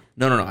Biden.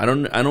 No. I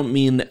don't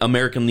mean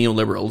American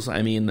neoliberals.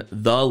 I mean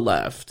the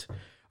left.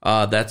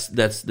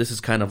 This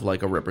is kind of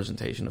like a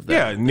representation of that.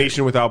 Yeah,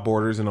 nation without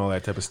borders and all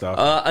that type of stuff.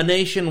 A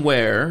nation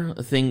where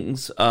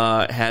things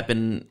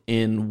happen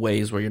in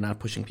ways where you're not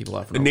pushing people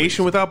off. A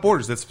nation without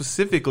borders. That's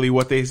specifically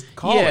what they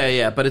call it.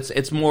 Yeah, but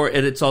it's more.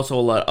 It's also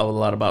a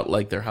lot about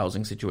like their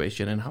housing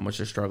situation and how much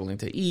they're struggling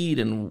to eat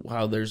and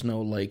how there's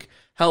no like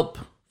help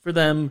for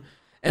them,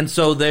 and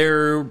so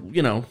they're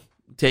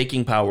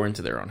taking power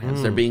into their own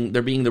hands. They're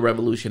being the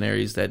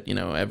revolutionaries that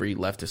every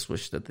leftist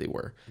wished that they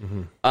were.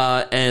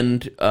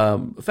 And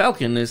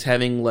Falcon is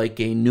having like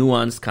a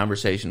nuanced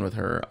conversation with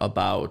her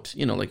about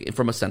like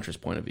from a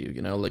centrist point of view.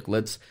 Like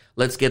let's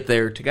get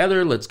there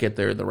together. Let's get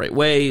there the right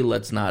way.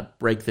 Let's not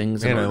break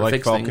things. Man, I like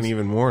fix Falcon things.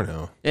 even more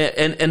now.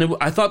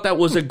 I thought that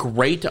was a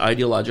great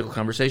ideological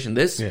conversation.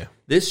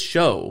 This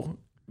show,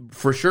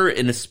 for sure,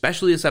 and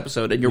especially this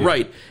episode, and you're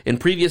right, in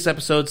previous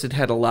episodes it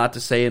had a lot to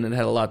say,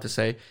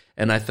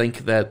 and I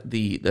think that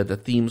the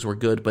themes were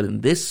good, but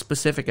in this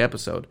specific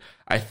episode,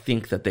 I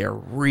think that they're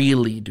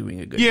really doing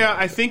a good job. Yeah,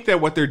 I think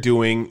that what they're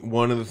doing,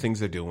 one of the things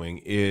they're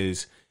doing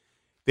is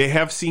they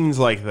have scenes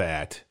like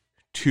that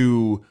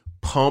to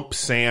pump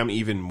Sam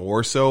even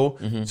more so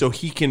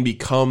he can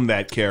become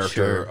that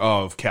character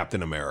of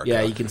Captain America.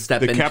 Yeah, he can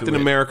step the into Captain it.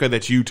 America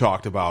that you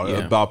talked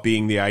about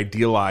being the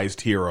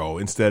idealized hero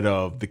instead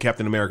of the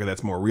Captain America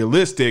that's more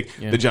realistic,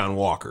 the John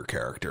Walker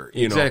character.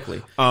 Exactly.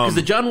 Because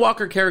the John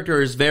Walker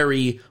character is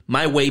very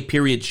my way,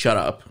 period, shut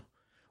up.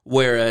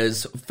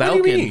 Whereas Falcon,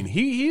 What do you mean?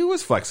 He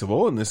was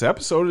flexible in this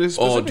episode.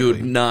 oh,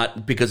 dude,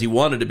 not because he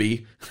wanted to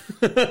be,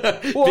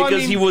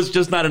 because he was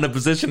just not in a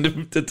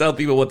position to tell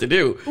people what to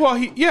do. Well,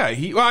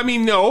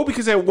 no,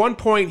 because at one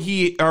point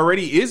he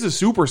already is a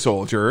super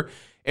soldier,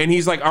 and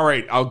he's like, "All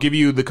right, I'll give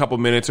you the couple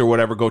minutes or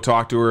whatever. Go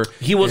talk to her."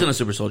 He wasn't a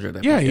super soldier at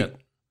that point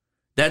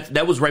yet.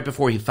 That was right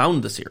before he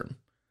found the serum.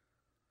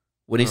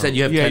 When he said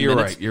you have 10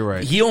 minutes. You're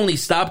right. He only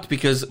stopped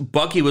because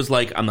Bucky was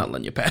like, I'm not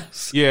letting you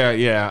pass.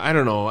 Yeah. I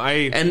don't know.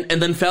 And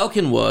then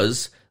Falcon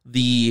was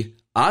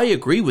I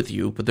agree with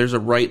you, but there's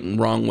a right and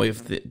wrong way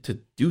to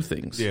do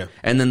things. Yeah.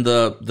 And then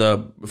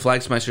the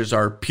Flag Smashers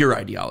are pure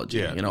ideology.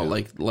 Yeah,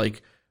 like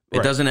Right.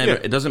 it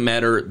doesn't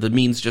matter. The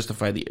means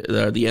justify the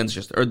ends the ends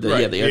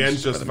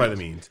justify the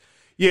means.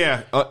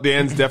 Yeah, the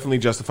ends definitely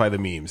justify the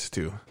memes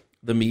too.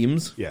 The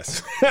memes.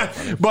 Yes,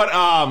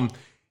 but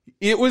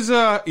it was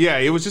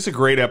just a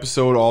great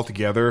episode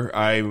altogether.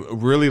 I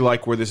really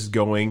like where this is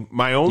going.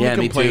 My only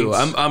complaints, me too.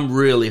 I'm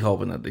really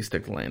hoping that they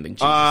stick the landing.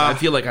 Jesus, I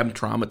feel like I'm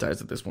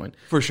traumatized at this point.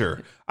 For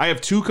sure. I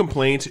have two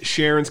complaints.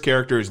 Sharon's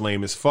character is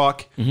lame as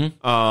fuck.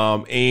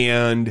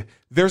 And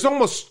there's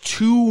almost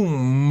too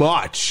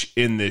much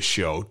in this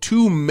show.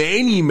 Too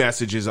many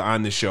messages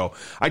on the show.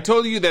 I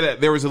told you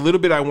that there was a little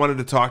bit I wanted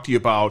to talk to you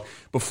about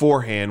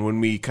beforehand when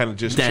we kind of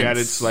just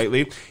chatted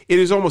slightly. It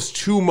is almost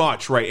too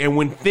much, right? And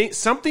when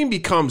something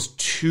becomes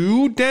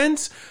too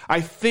dense,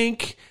 I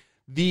think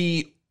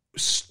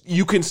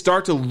you can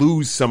start to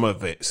lose some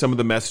of the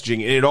messaging,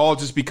 and it all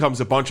just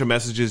becomes a bunch of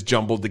messages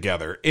jumbled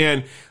together,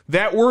 and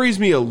that worries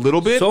me a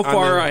little bit. So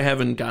far, I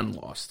haven't gotten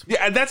lost.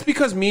 Yeah, that's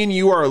because me and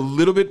you are a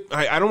little bit,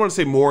 I don't want to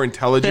say more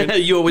intelligent.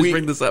 You always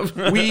bring this up.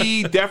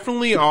 We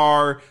definitely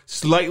are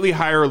slightly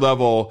higher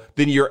level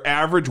than your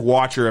average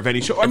watcher of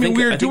any show. I mean,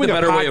 we're doing a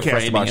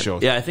podcast about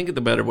shows. Yeah, I think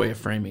the better way of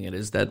framing it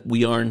is that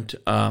we aren't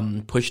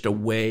pushed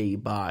away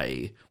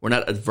we're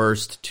not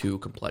adverse to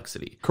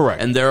complexity.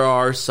 Correct. And there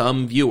are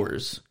some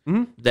viewers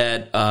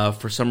that,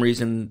 for some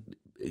reason,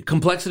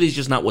 complexity is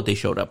just not what they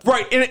showed up for.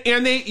 Right,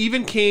 and they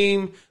even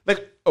came,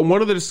 like,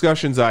 one of the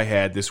discussions I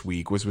had this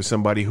week was with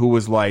somebody who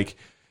was like,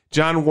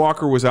 John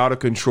Walker was out of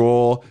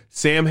control.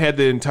 Sam had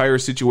the entire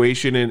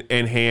situation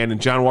in hand, and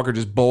John Walker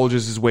just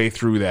bulges his way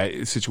through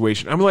that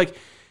situation. I'm like,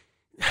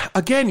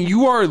 again,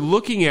 you are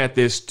looking at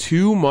this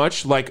too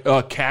much like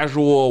a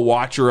casual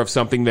watcher of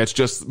something that's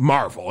just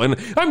Marvel. And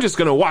I'm just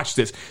going to watch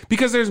this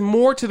because there's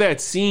more to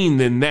that scene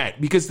than that.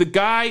 Because the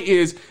guy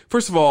is,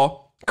 first of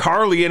all,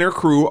 Carly and her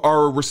crew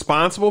are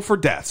responsible for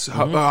deaths,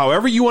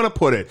 however you want to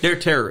put it. They're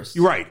terrorists.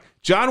 Right.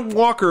 John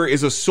Walker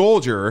is a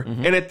soldier,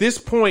 and at this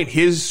point,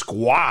 his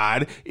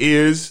squad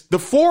is the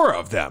 4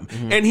 of them.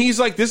 And he's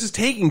like, this is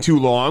taking too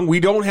long. We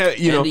don't have,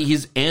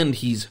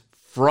 He's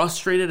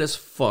frustrated as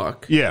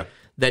fuck. Yeah.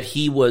 That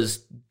he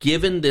was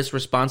given this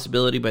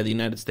responsibility by the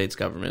United States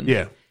government.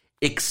 Yeah.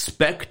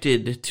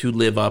 Expected to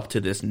live up to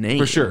this name.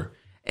 For sure.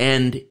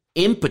 And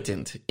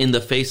impotent in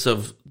the face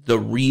of the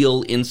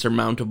real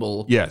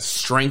insurmountable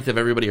strength of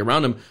everybody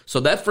around him. So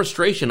that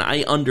frustration,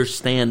 I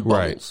understand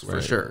Bubbles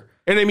for sure.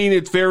 And I mean,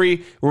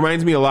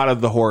 reminds me a lot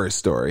of the Horus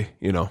story,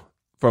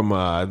 from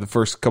the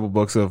first couple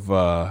books of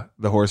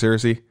the Horus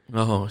Heresy.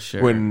 Oh,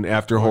 sure. When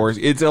after Horus,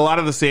 it's a lot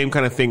of the same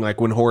kind of thing,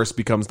 like when Horus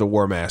becomes the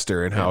War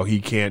Master and how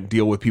he can't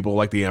deal with people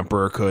like the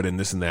Emperor could and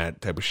this and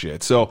that type of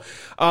shit. So,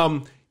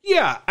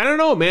 yeah, I don't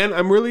know, man.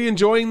 I'm really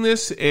enjoying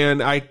this,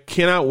 and I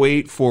cannot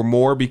wait for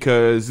more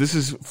because this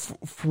is,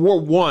 for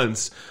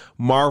once,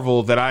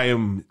 Marvel that I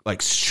am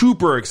like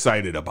super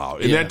excited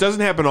about, and that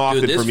doesn't happen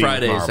often for me. This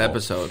Friday's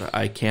episode,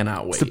 I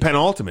cannot wait. It's the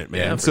penultimate,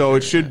 man. So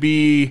it should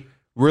be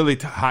really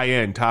high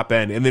end, top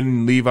end, and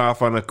then leave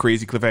off on a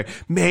crazy cliffhanger.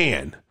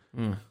 Man,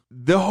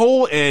 the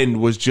whole end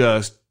was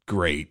just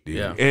great, dude.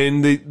 Yeah.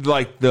 And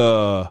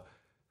the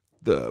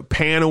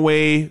pan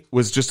away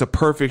was just a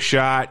perfect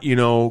shot,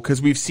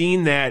 because we've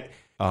seen that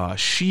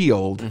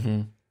shield.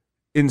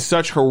 In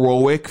such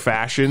heroic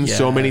fashion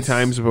so many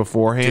times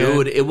beforehand.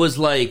 Dude, it was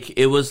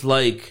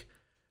like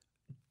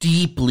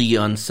deeply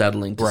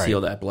unsettling to see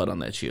all that blood on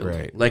that shield.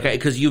 Right. Like,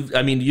 because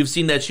you've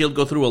seen that shield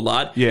go through a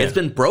lot. Yeah. It's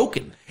been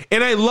broken.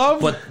 And I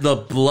love... But the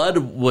blood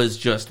was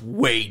just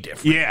way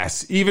different.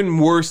 Yes. Even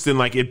worse than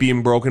like it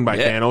being broken by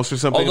Thanos or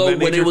something. Although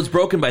when it was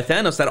broken by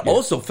Thanos, that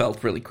also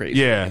felt really crazy.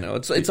 Yeah.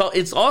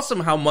 It's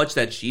awesome how much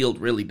that shield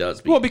really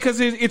does. Well,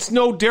 because it's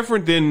no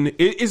different than...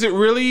 Is it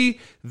really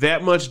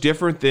that much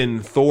different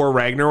than Thor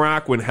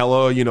Ragnarok when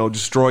Hela,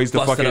 destroys the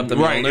Busted fucking... up the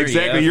right, Mjolnir?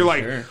 exactly. Yeah, You're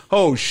like, sure.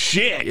 oh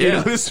shit.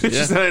 Yeah. This bitch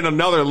is at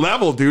another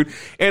level, dude.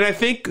 And I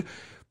think...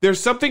 There's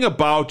something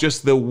about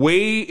just the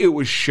way it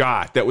was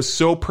shot that was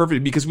so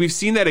perfect because we've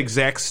seen that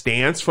exact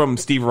stance from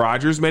Steve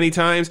Rogers many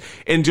times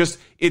and just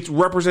it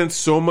represents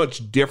so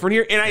much different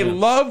here. And I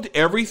loved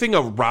everything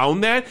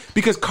around that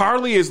because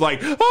Carly is like,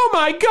 oh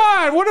my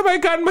God, what have I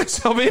gotten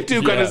myself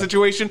into kind of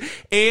situation.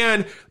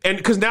 And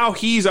because now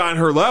he's on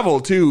her level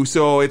too.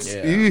 So it's,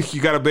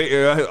 you got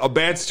a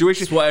bad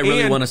situation. That's why I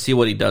really want to see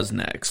what he does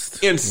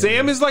next. And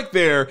Sam is like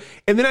there.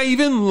 And then I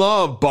even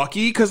love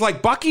Bucky because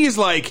like Bucky is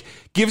like,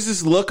 gives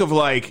this look of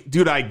like,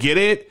 dude, I get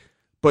it,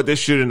 but this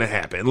shouldn't have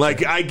happened.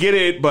 Like, I get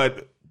it,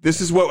 but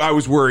this is what I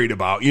was worried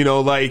about.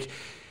 Like,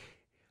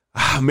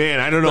 man,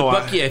 I don't know.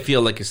 But Bucky, I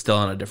feel like is still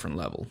on a different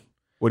level.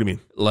 What do you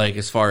mean? Like,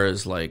 as far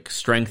as like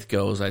strength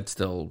goes, I'd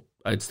still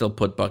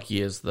put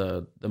Bucky as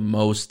the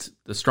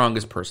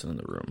strongest person in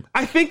the room.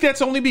 I think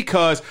that's only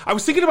because I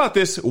was thinking about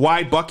this,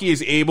 why Bucky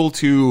is able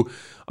to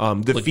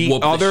defeat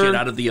like other shit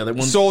out of the other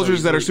ones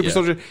soldiers that are super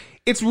soldiers.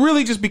 It's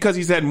really just because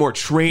he's had more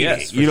training,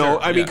 yes,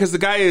 sure. I mean, because the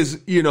guy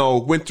is,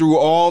 went through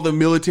all the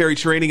military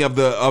training of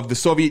the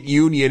Soviet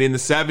Union in the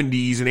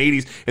 70s and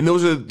 80s. And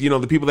those are,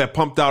 the people that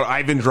pumped out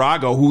Ivan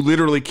Drago, who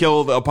literally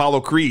killed Apollo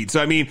Creed. So,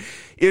 I mean,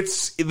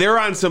 they're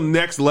on some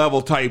next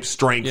level type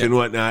strength and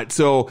whatnot.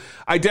 So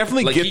I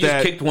definitely get he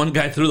that. Just kicked one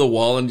guy through the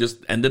wall and just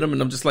ended him.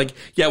 And I'm just like,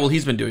 yeah, well,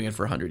 he's been doing it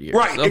for 100 years.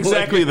 Right, so,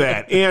 exactly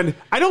that. And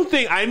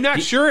I'm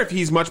not sure if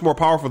he's much more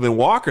powerful than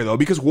Walker, though,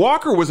 because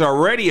Walker was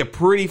already a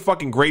pretty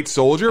fucking great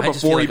soldier I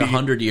just feel before like he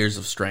 100 years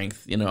of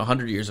strength,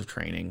 100 years of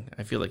training.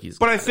 I feel like he's.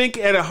 But I think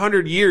at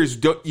 100 years,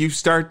 you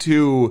start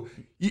to.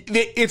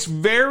 It's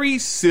very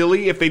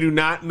silly if they do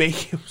not make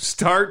him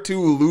start to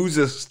lose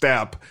a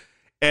step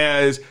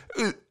as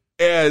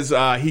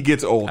he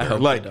gets older. I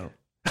hope like, they don't.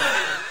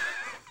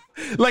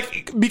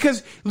 Like,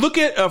 because look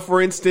at,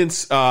 for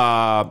instance,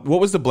 what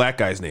was the black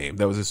guy's name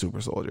that was a super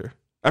soldier?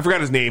 I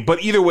forgot his name,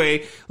 but either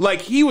way, like,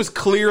 he was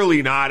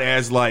clearly not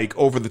as, like,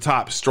 over the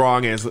top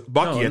strong as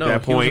Bucky at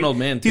that point. He's an old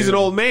man, too. He's an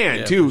old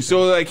man, too.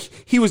 So, like,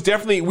 he was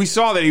definitely, we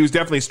saw that he was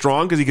definitely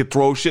strong because he could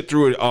throw shit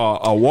through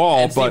a wall.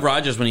 And Steve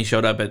Rogers, when he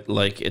showed up at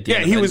the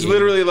end he was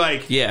literally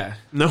like, yeah.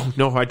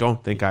 No, I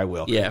don't think I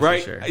will. Yeah,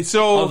 right? For sure.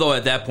 So, although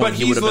at that point,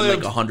 he would have been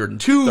like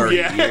 130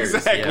 years.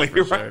 Exactly.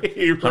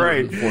 Yeah,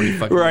 right.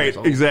 Right.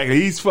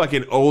 Exactly. He's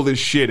fucking old as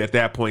shit at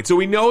that point. So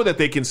we know that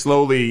they can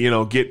slowly,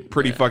 get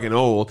pretty fucking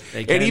old.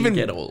 They can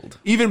get old.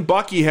 Even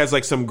Bucky has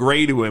like some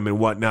gray to him and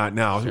whatnot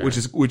now,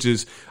 which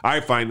is I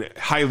find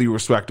highly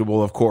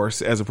respectable, of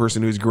course, as a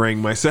person who's graying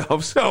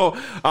myself. So,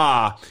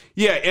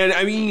 and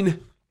I mean,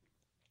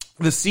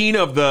 the scene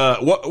of the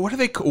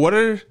what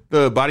are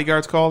the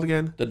bodyguards called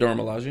again? The Dora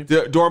Milaje.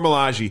 The Dora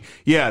Milaje.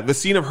 Yeah, the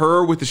scene of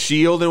her with the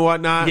shield and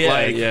whatnot. Yeah,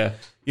 like, yeah.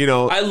 You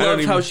know, I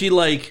loved how she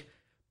like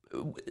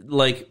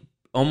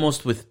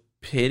almost with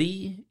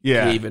pity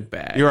gave it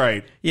back. You're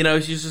right. You know,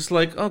 she's just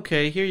like,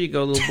 okay, here you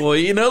go, little boy.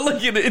 You know,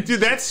 like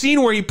dude, that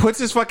scene where he puts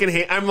his fucking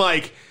hand, I'm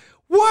like,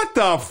 what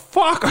the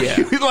fuck are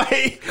you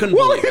like? What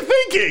were you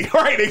thinking?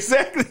 Right,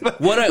 exactly.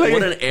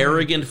 What an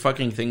arrogant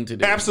fucking thing to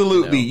do.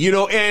 Absolutely. You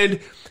know, and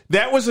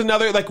that was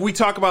another, like, we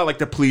talk about like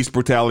the police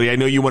brutality. I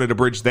know you wanted to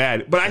bridge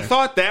that, but I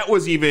thought that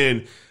was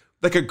even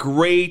like a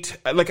great,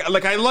 like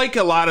I like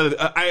a lot of,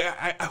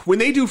 I when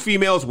they do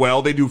females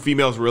well, they do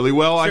females really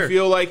well. Sure. I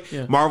feel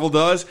like Marvel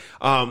does.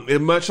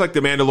 And much like the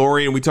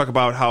Mandalorian, we talk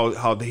about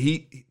how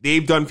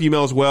they've done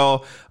females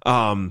well.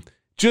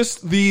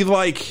 Just the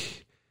like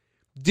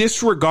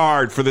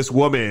disregard for this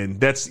woman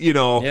that's, you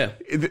know,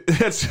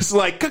 that's just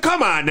like,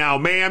 come on now,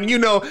 ma'am, you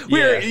know,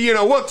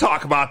 we'll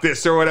talk about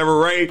this or whatever,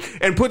 right?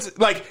 And puts,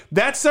 like,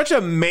 that's such a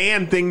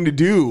man thing to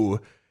do,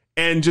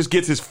 and just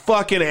gets his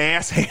fucking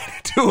ass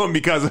handed to him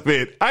because of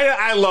it.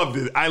 I loved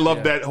it. I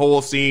loved that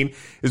whole scene.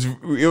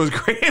 It was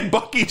great. And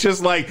Bucky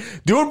just like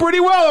doing pretty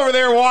well over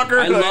there, Walker.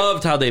 I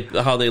loved how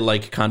they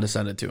like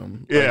condescended to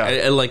him. Yeah.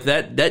 I like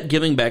that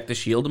giving back the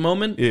shield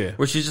moment. Yeah.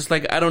 Where she's just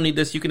like, I don't need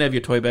this. You can have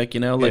your toy back,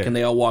 you know? Like, and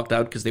they all walked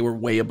out because they were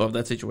way above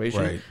that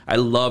situation. Right. I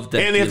loved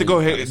that. And they have to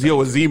go deal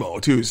with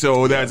Zemo too.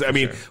 So that's, I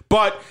mean,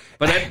 but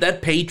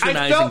that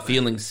patronizing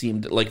feeling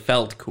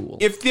felt cool.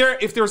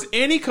 If there's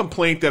any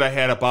complaint that I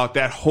had about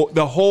that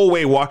the whole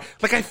way walk,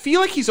 like, I feel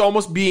like he's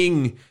almost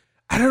being,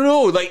 I don't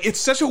know, like, it's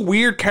such a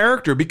weird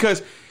character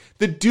because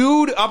the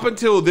dude up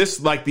until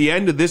this, like, the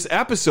end of this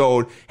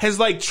episode has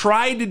like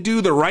tried to do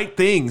the right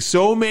thing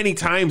so many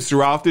times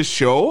throughout this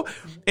show,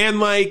 and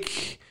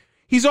like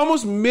he's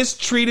almost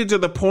mistreated to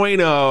the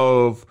point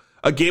of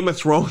a Game of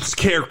Thrones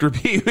character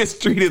being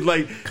mistreated,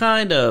 like,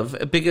 kind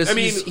of, because I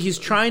mean, he's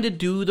trying to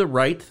do the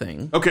right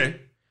thing. Okay,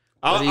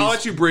 I'll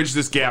let you bridge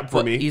this gap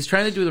for me. He's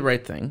trying to do the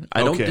right thing.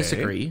 I don't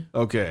disagree.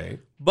 Okay,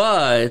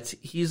 but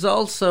he's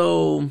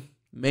also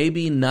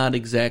maybe not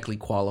exactly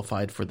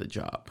qualified for the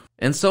job,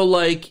 and so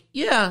like,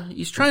 yeah,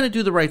 he's trying to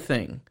do the right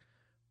thing,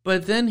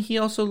 but then he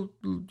also,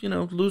 you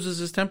know, loses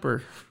his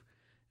temper.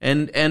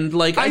 And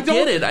like, I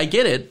get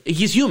it.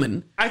 He's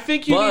human. I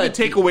think you need to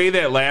take away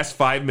that last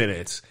 5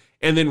 minutes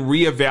and then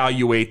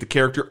reevaluate the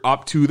character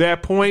up to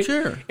that point.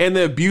 Sure. And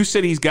the abuse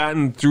that he's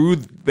gotten through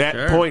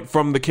that point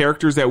from the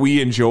characters that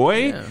we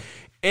enjoy. Yeah.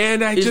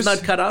 And he's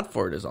not cut out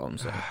for it, is all I'm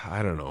saying.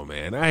 I don't know,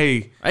 man.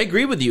 I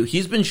agree with you.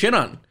 He's been shit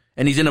on,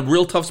 and he's in a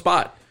real tough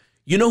spot.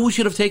 You know who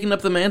should have taken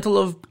up the mantle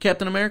of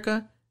Captain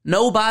America?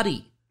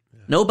 Nobody. Yeah.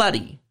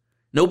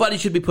 Nobody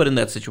should be put in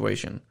that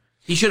situation.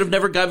 He should have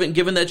never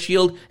given that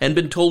shield and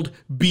been told,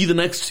 be the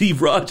next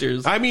Steve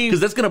Rogers. I mean, because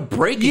that's going to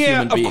break a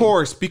human being. Yeah, of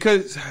course.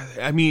 Because,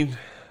 I mean,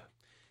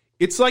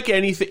 it's like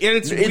anything. And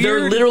it's weird.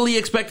 They're literally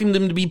expecting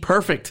them to be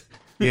perfect.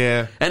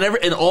 Yeah.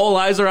 and all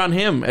eyes are on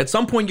him. At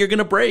some point, you're going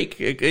to break.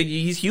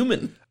 He's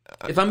human.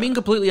 If I'm being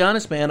completely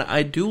honest, man,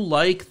 I do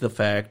like the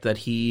fact that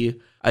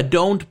I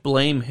don't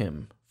blame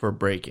him for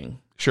breaking.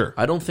 Sure.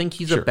 I don't think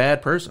he's a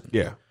bad person.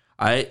 Yeah.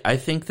 I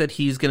think that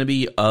he's going to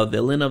be a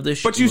villain of this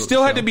show. But you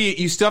still have to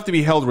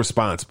be held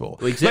responsible.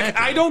 Exactly.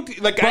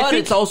 But I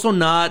think it's also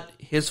not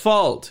his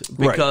fault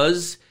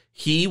because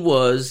he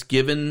was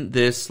given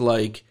this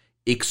like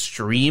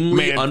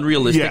extremely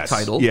unrealistic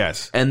title.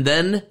 Yes. And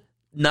then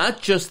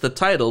not just the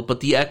title,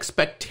 but the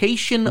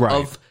expectation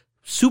of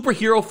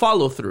superhero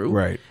follow through.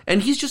 Right.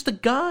 And he's just a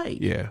guy.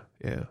 Yeah.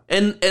 Yeah.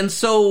 And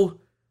so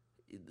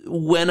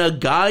when a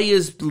guy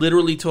is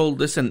literally told,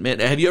 listen,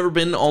 man, have you ever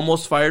been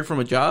almost fired from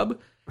a job?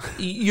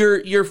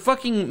 Your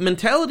fucking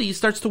mentality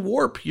starts to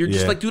warp. You're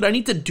just like, dude, I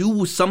need to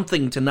do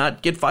something to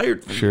not get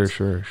fired from this.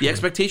 Sure. The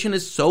expectation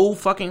is so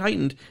fucking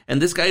heightened,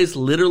 and this guy is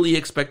literally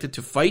expected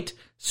to fight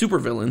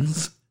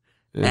supervillains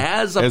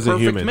as a perfect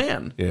human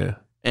man. Yeah.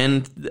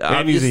 And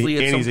obviously,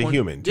 he's a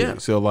human too. Yeah.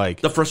 So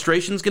like, the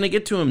frustration's going to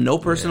get to him. No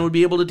person would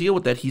be able to deal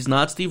with that. He's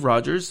not Steve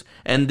Rogers,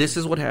 and this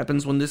is what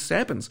happens when this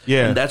happens.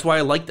 Yeah, and that's why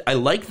I like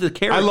the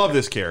character. I love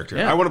this character.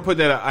 Yeah. I want to put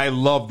that. I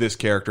love this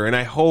character, and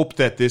I hope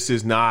that this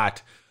is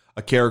not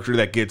a character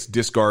that gets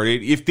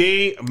discarded.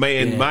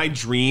 My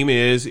dream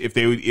is if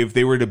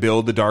they were to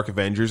build the Dark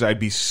Avengers, I'd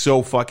be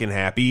so fucking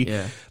happy.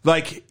 Yeah.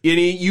 Like,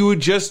 you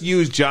would just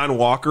use John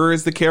Walker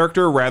as the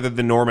character rather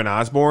than Norman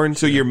Osborn.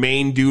 So your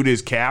main dude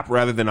is Cap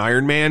rather than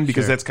Iron Man,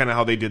 because that's kind of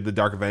how they did the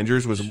Dark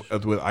Avengers, was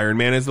with Iron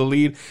Man as the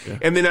lead. Yeah.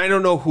 And then I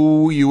don't know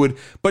who you would,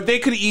 but they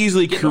could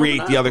easily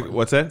create the other.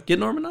 What's that? Get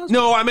Norman Osborn?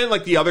 No, I meant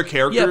like the other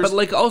characters. Yeah, but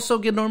like also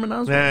get Norman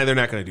Osborn. Nah, they're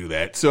not going to do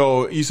that.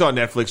 So you saw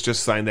Netflix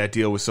just sign that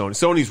deal with Sony.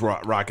 Sony's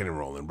rocking and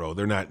rolling, bro.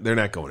 They're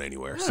not going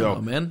anywhere. So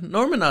man,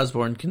 Norman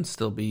Osborn can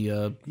still be.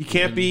 He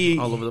can't be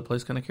all over the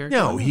place kind of character.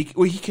 No, he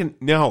can.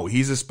 No,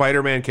 he's a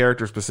Spider-Man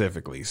character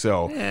specifically.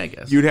 So Yeah, I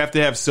guess. you'd have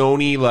to have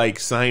Sony like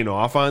sign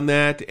off on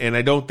that, and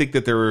I don't think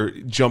that they're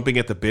jumping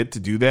at the bit to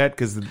do that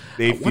because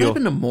they What feel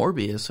happened to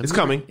Morbius? it's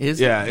coming.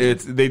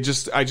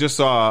 I just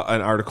saw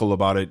an article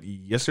about it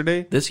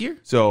yesterday. This year?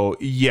 So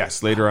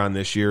yes, later on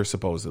this year,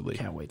 supposedly.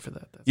 Can't wait for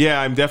that. Yeah,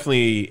 I'm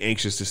definitely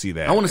anxious to see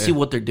that. I want to see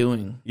what they're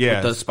doing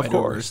Yeah, with the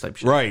Spider-Verse type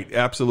shit. Right,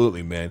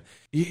 absolutely, man.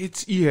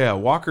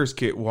 Walker as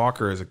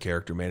a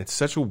character, man. It's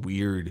such a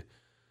weird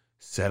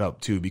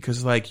setup too,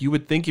 because like you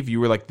would think if you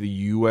were like the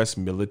U.S.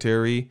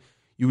 military,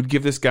 you would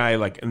give this guy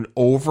like an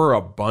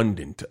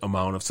overabundant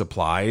amount of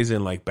supplies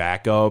and like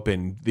backup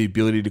and the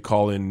ability to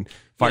call in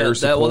fire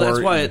support.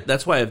 Well,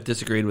 that's why I've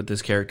disagreed with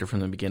this character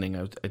from the beginning.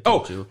 I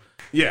told you.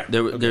 Yeah,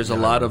 There's a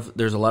lot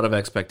of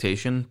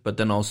expectation, but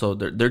then also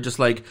they're just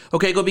like,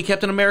 okay, go be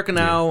Captain America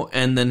now,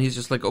 and then he's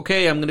just like,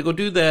 okay, I'm gonna go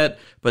do that.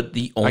 But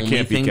the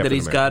only thing that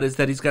he's got is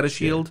that he's got a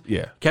shield.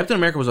 Yeah. Captain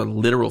America was a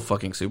literal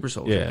fucking super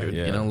soldier, dude.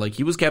 Yeah. You know, like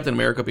he was Captain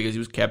America because he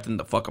was Captain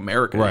the fuck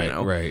America. Right, you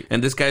know? right.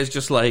 And this guy's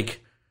just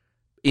like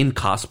in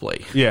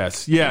cosplay.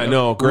 Yes, yeah,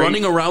 no, great.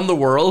 Running around the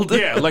world.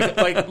 Yeah, like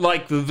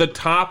the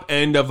top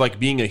end of like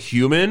being a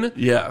human.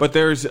 Yeah. But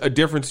there's a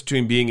difference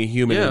between being a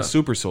human and a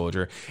super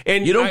soldier.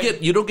 And You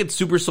don't get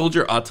super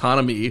soldier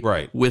autonomy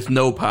Right. with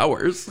no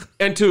powers.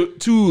 And to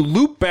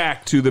loop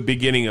back to the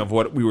beginning of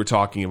what we were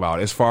talking about,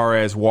 as far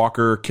as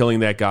Walker killing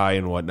that guy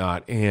and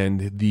whatnot,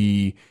 and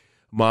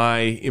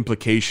my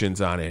implications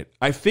on it,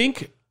 I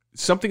think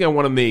something I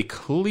want to make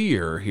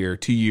clear here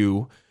to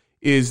you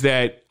is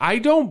that I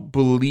don't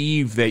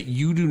believe that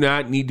you do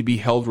not need to be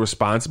held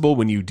responsible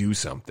when you do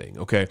something.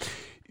 Okay,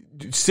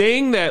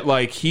 saying that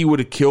like he would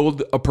have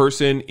killed a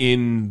person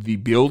in the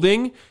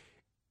building,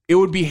 it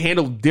would be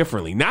handled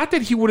differently. Not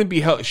that he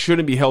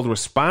shouldn't be held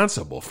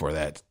responsible for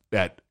that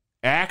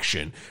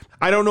action.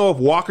 I don't know if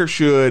Walker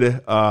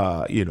should,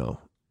 go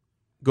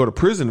to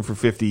prison for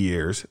 50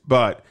 years,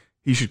 but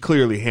he should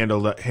clearly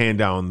hand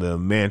down the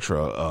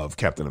mantra of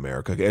Captain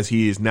America, as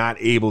he is not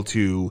able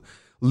to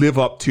live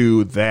up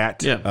to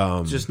that. Yeah,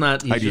 he's just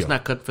not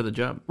cut for the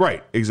job.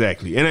 Right,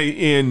 exactly,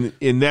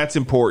 and that's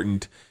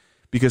important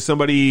because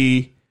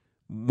somebody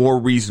more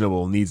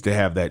reasonable needs to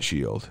have that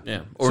shield.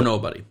 Yeah, or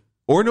nobody.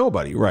 Or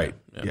nobody, right?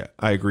 Yeah,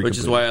 I agree. Which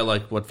is why I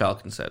like what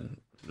Falcon said.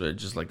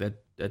 Just like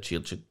that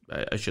shield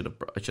I should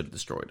have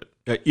destroyed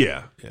it.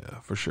 Yeah,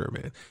 for sure,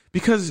 man.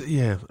 Because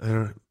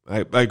I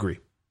agree.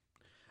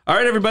 All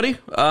right, everybody.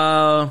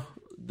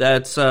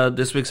 That's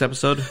this week's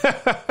episode.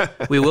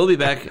 We will be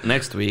back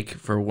next week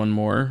for one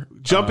more.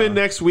 Jump in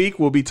next week.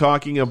 We'll be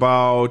talking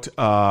about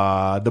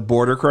the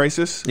border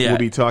crisis. Yeah, we'll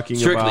be talking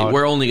strictly. About...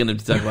 We're only going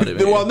to talk about it.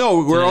 Well,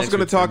 no, we're also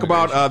going to talk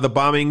about the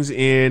bombings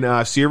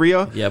in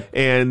Syria. Yep.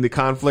 And the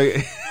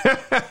conflict.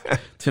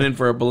 Tune in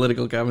for a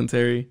political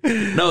commentary.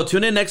 No,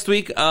 tune in next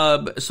week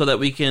so that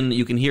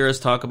you can hear us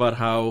talk about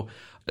how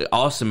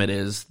awesome it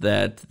is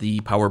that the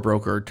power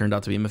broker turned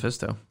out to be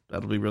Mephisto.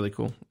 That'll be really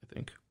cool, I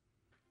think.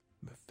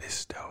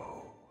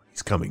 Mephisto.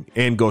 He's coming.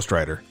 And Ghost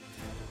Rider.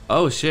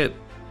 Oh, shit.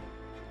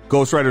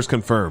 Ghost Rider's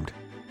confirmed.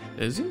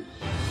 Is he?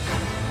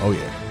 Oh,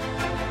 yeah.